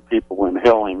allergies from people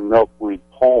inhaling milkweed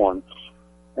pollen.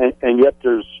 And yet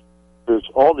there's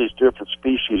all these different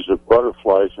species of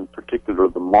butterflies, in particular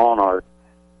the monarch,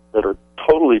 that are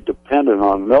totally dependent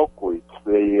on milkweeds.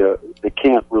 They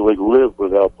can't really live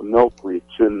without the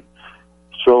milkweeds. And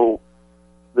so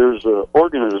there's an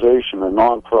organization, a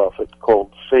nonprofit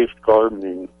called Safe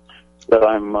Gardening that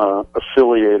I'm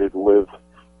affiliated with,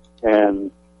 and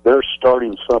they're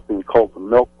starting something called the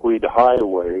Milkweed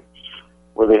Highway.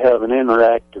 where they have an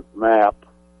interactive map,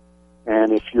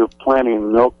 and if you're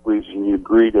planting milkweeds and you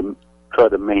agree to try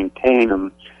to maintain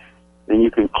them, then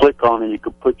you can click on it, you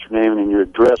can put your name and your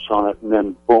address on it, and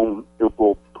then boom, it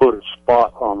will put a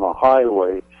spot on the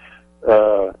highway.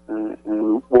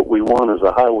 And what we want is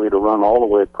a highway to run all the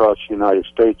way across the United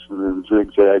States and then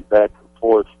zigzag back and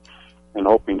forth, and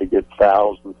hoping to get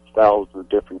thousands of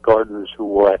different gardeners who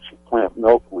will actually plant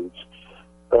milkweeds.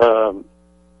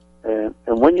 And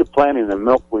when you're planting the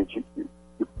milkweeds, you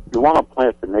want to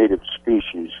plant the native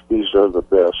species. These are the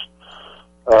best.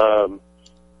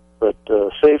 But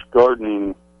safe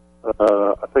gardening,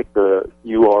 I think the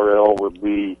URL would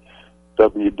be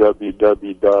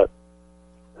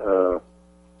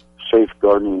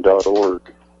www.safegardening.org.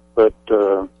 But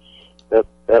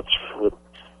that's for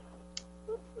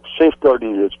safe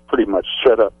gardening is pretty much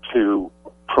set up to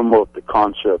promote the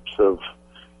concepts of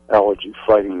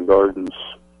allergy-fighting gardens,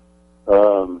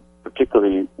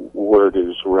 particularly where it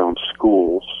is around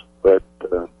schools. But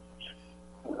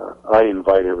I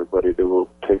invite everybody to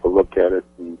take a look at it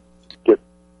and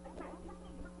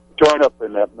join up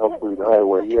in that milkweed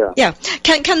highway. Yeah.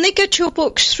 Can they get your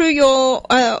books through your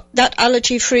that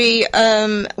allergy-free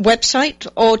website,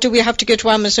 or do we have to go to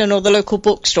Amazon or the local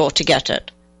bookstore to get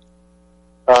it?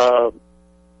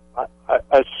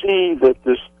 I see that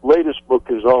this latest book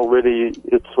is already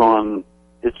it's on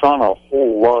a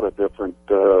whole lot of different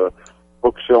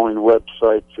book selling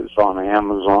websites. It's on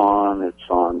Amazon. It's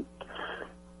on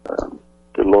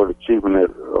good Lord, it's even at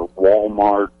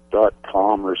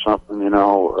Walmart.com or something.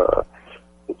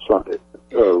 It's on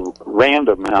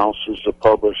Random House is the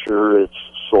publisher. It's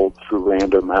sold through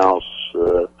Random House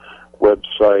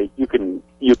website. You can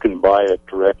buy it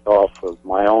direct off of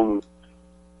my own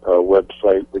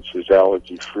website, which is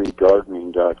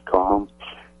allergyfreegardening.com,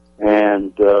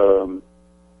 and the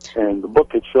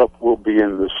book itself will be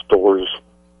in the stores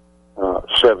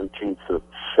 17th of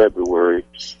February.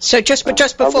 So just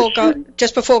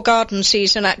before garden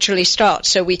season actually starts,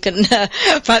 so we can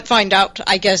find out,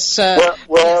 I guess. The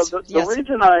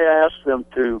reason I asked them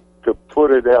to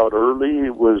put it out early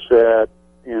was that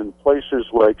in places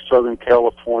like Southern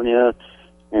California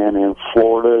and in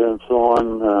Florida and so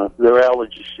on, their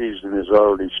allergy season is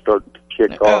already starting to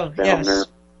kick off down there.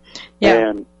 Yeah.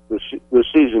 And the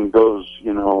season goes,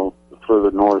 the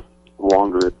further north, the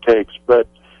longer it takes. But,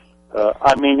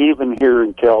 even here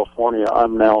in California,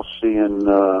 I'm now seeing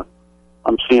the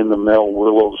Mel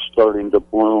willows starting to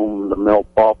bloom. The Mel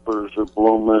poppers are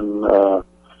blooming. The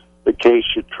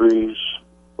acacia trees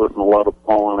putting a lot of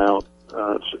pollen out.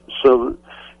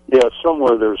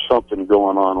 Somewhere there's something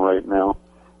going on right now.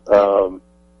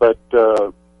 But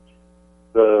the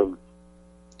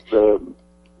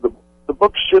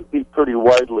book should be pretty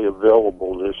widely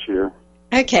available this year.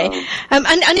 Okay.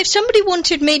 And if somebody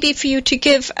wanted maybe for you to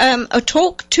give a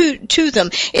talk to them,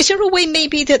 is there a way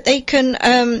maybe that they can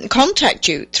contact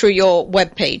you through your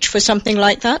webpage for something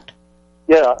like that?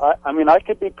 Yeah, I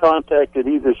could be contacted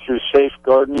either through Safe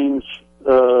Gardening's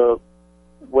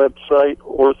website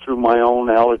or through my own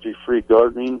allergy-free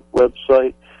gardening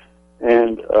website.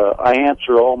 And I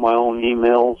answer all my own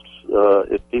emails.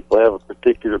 If people have a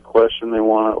particular question they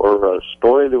want, or a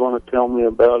story they want to tell me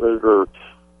about it, or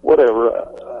whatever,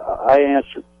 I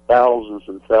answer thousands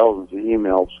and thousands of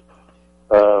emails.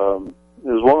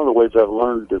 Is one of the ways I've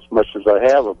learned as much as I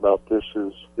have about this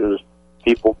is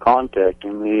people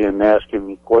contacting me and asking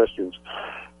me questions.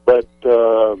 But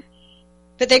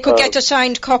they could get a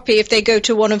signed copy if they go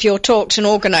to one of your talks and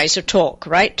organize a talk,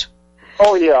 right?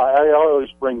 Oh, yeah, I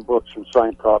always bring books and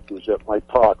signed copies at my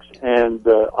talks. And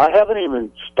I haven't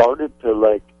even started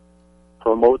to,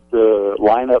 promote the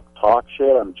lineup talks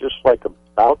yet. I'm just,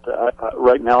 about to.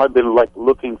 Right now I've been,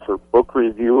 looking for book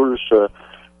reviewers.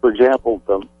 For example,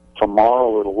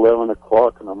 tomorrow at 11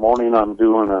 o'clock in the morning, I'm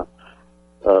doing a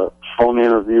phone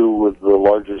interview with the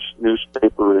largest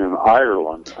newspaper in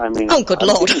Ireland. Oh, good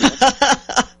Lord.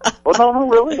 Well, no,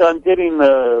 really. I'm getting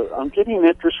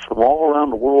interest from all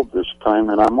around the world this time,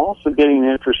 and I'm also getting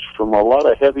interest from a lot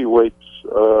of heavyweights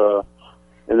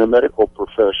in the medical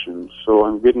profession. So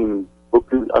I'm going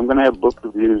to have book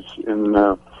reviews in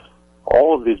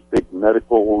all of these big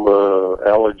medical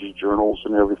allergy journals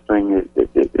and everything.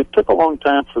 It took a long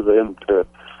time for them to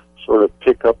sort of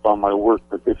pick up on my work,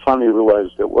 but they finally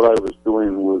realized that what I was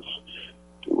doing was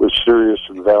serious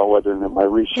and valid, and that my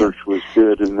research was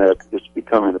good, and that it's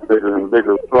becoming a bigger and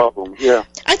bigger problem. Yeah,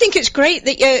 I think it's great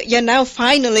that you're now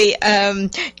finally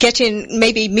getting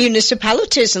maybe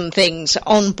municipalities and things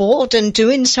on board and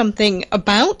doing something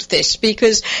about this,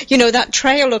 because that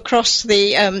trail across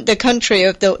the country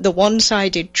of the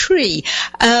one-sided tree.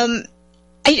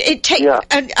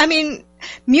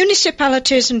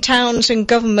 municipalities and towns and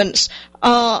governments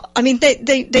are, I mean,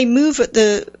 they move at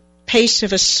the pace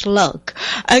of a slug,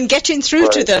 and getting through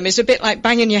to them is a bit like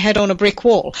banging your head on a brick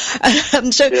wall.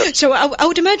 So I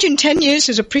would imagine 10 years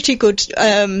is a pretty good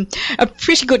time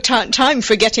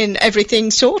for getting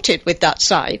everything sorted with that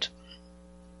side.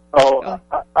 Oh,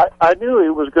 I knew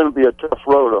it was going to be a tough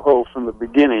road to hoe from the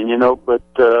beginning, you know, but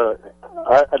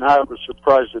I was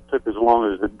surprised it took as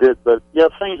long as it did. But yeah,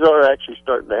 things are actually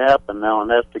starting to happen now, and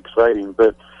that's exciting.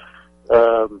 But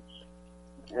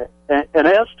and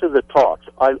as to the talks,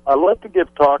 I love to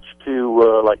give talks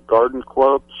to like garden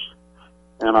clubs,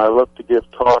 and I love to give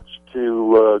talks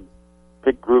to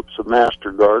big groups of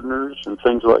master gardeners and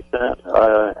things like that.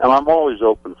 And I'm always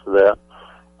open for that.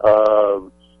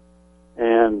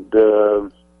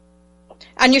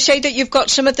 And you say that you've got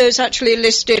some of those actually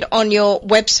listed on your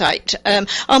website.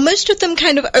 Are most of them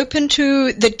kind of open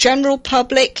to the general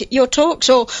public, your talks,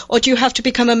 or do you have to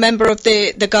become a member of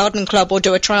the garden club or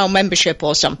do a trial membership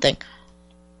or something?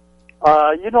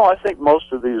 You know, I think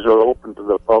most of these are open to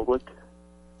the public.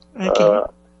 Okay.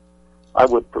 I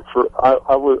would prefer,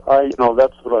 you know,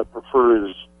 that's what I prefer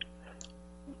is,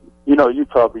 you know, you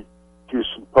probably do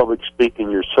some public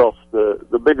speaking yourself.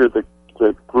 The bigger the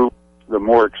group, the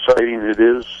more exciting it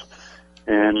is,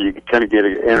 and you kind of get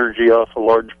energy off a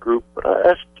large group.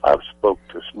 I've spoke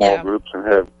to small groups and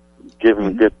have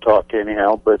given good talk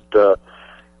anyhow, but I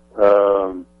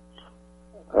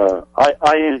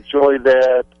enjoy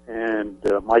that, and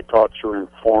my talks are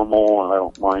informal, and I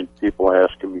don't mind people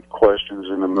asking me questions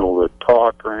in the middle of the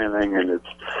talk or anything, and it's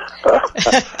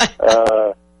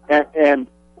and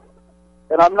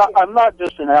I'm not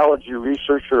just an allergy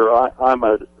researcher.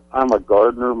 I'm a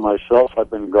gardener myself. I've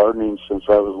been gardening since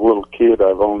I was a little kid.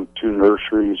 I've owned 2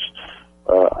 nurseries.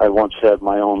 I once had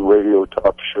my own radio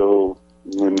talk show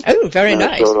in very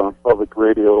Minnesota nice. on public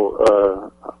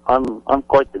radio. I'm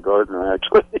quite the gardener,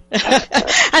 actually.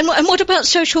 And what about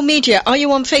social media? Are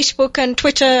you on Facebook and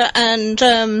Twitter and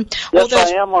Yes,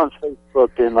 I am on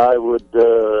Facebook, and I would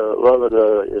love it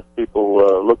if people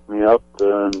look me up.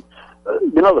 And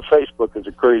you know, the Facebook is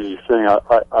a crazy thing.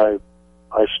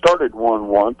 I started one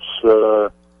once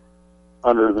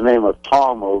under the name of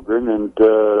Tom Ogren, and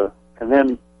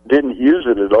then didn't use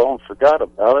it at all and forgot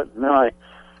about it. And then I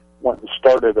went and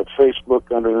started a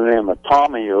Facebook under the name of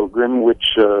Tommy Ogren,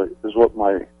 which is what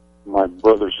my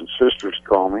brothers and sisters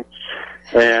call me.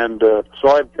 And so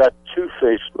I've got 2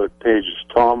 Facebook pages,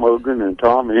 Tom Ogren and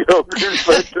Tommy Ogren.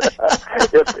 But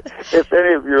if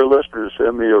any of your listeners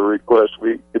send me a request,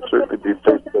 we could certainly be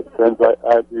Facebook friends.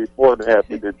 I'd be more than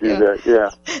happy to do that,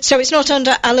 yeah. So it's not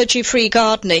under Allergy Free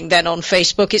Gardening then on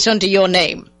Facebook, it's under your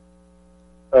name?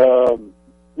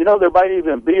 You know, there might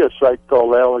even be a site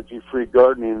called Allergy Free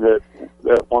Gardening that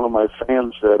one of my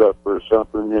fans set up or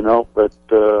something, you know, but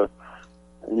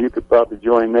and you could probably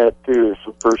join that too if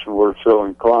a person were so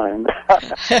inclined.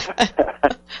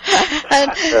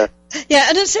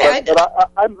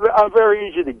 I'm very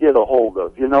easy to get a hold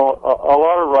of. You know, a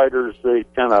lot of writers, they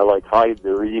kind of like hide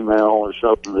their email or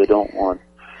something. They don't want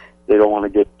to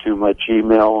get too much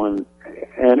email, and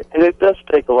it does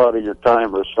take a lot of your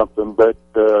time or something. But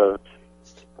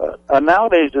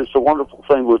nowadays, it's a wonderful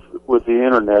thing with the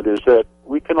internet is that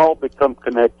we can all become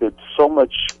connected so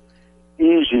much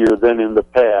easier than in the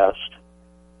past.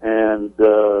 And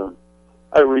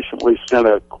I recently sent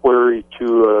a query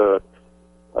to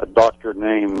a doctor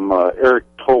named Eric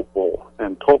Topol,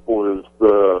 and Topol is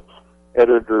the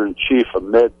editor-in-chief of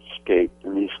Medscape,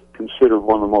 and he's considered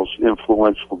one of the most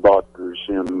influential doctors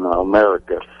in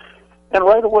America. And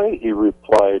right away he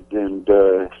replied and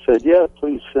said, yeah,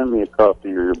 please send me a copy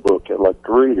of your book. I'd like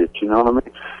to read it, you know what I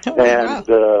mean?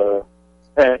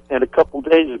 And a couple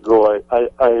days ago,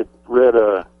 I read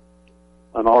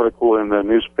an article in the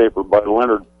newspaper by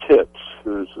Leonard Pitts,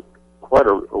 who's quite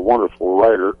a wonderful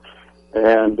writer,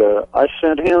 and I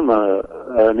sent him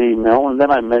an email, and then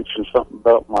I mentioned something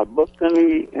about my book, and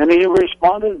he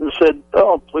responded and said,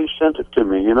 "Oh, please send it to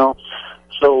me," you know.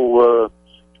 So,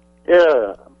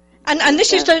 yeah. And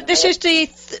this is the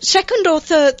second or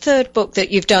third book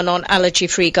that you've done on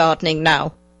allergy-free gardening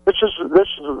now. This is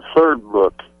the 3rd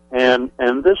book. And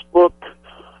this book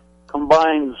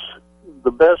combines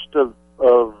the best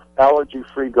of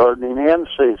allergy-free gardening and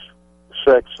safe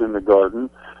sex in the garden,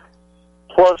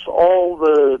 plus all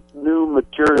the new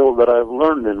material that I've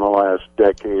learned in the last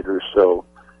decade or so.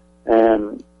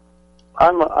 And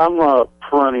I'm a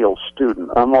perennial student.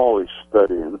 I'm always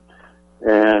studying,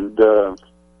 and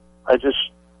I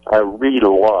read a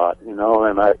lot, you know.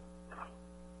 And I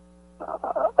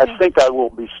think I will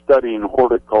be studying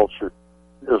horticulture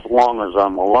as long as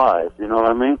I'm alive, you know what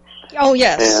I mean? Oh,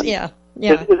 yes, and, yeah.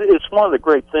 Yeah. It's one of the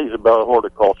great things about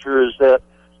horticulture is that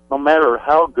no matter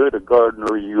how good a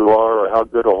gardener you are or how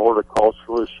good a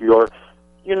horticulturalist you are,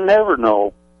 you never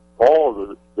know all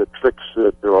the tricks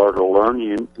that there are to learn.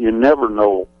 You never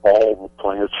know all the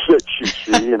plants that you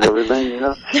see and everything, you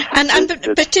know. And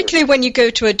particularly when you go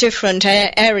to a different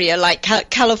area like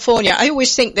California, I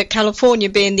always think that California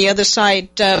being the other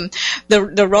side,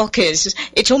 the Rockies,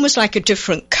 it's almost like a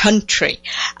different country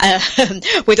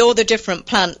with all the different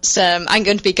plants. I'm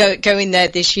going to be going there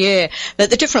this year. But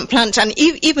the different plants and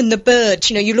even the birds,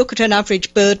 you know, you look at an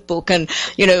average bird book and,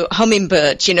 you know,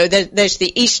 hummingbirds, you know, there's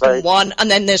the eastern one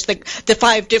and then there's the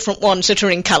 5 different ones that are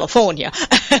in California.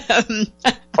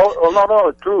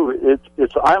 No, true.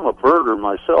 It's I'm a birder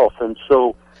myself, and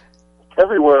so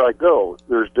everywhere I go,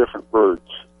 there's different birds.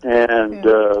 And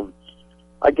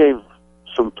I gave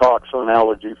some talks on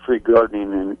allergy-free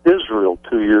gardening in Israel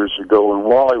 2 years ago, and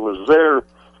while I was there,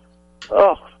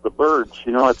 the birds,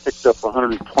 you know, I picked up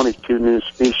 122 new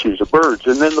species of birds,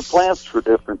 and then the plants were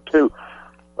different too.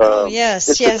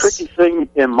 It's a tricky thing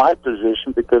in my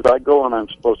position because I go and I'm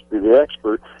supposed to be the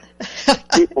expert.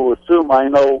 People assume I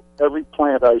know every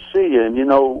plant I see, and you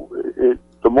know,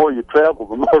 the more you travel,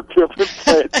 the more different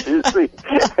plants you see.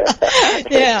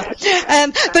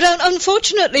 But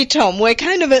unfortunately, Tom, we're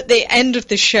kind of at the end of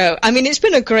the show. I mean, it's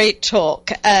been a great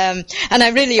talk, and I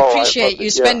really appreciate you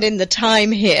spending the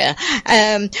time here.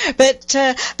 But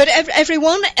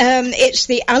everyone, it's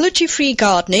the Allergy-Free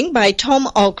Gardening by Tom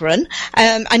Ogren,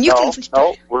 and you can.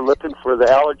 No, we're looking for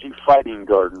the Allergy Fighting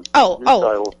Garden.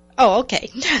 Oh, okay.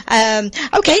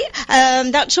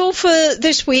 That's all for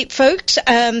this week, folks.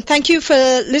 Thank you for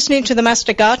listening to the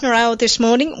Master Gardener Hour this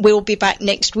morning. We'll be back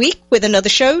next week with another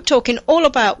show talking all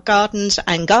about gardens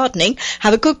and gardening.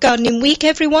 Have a good gardening week,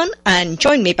 everyone, and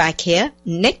join me back here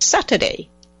next Saturday.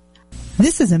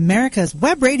 This is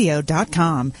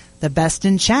AmericasWebRadio.com, the best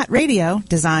in chat radio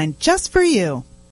designed just for you.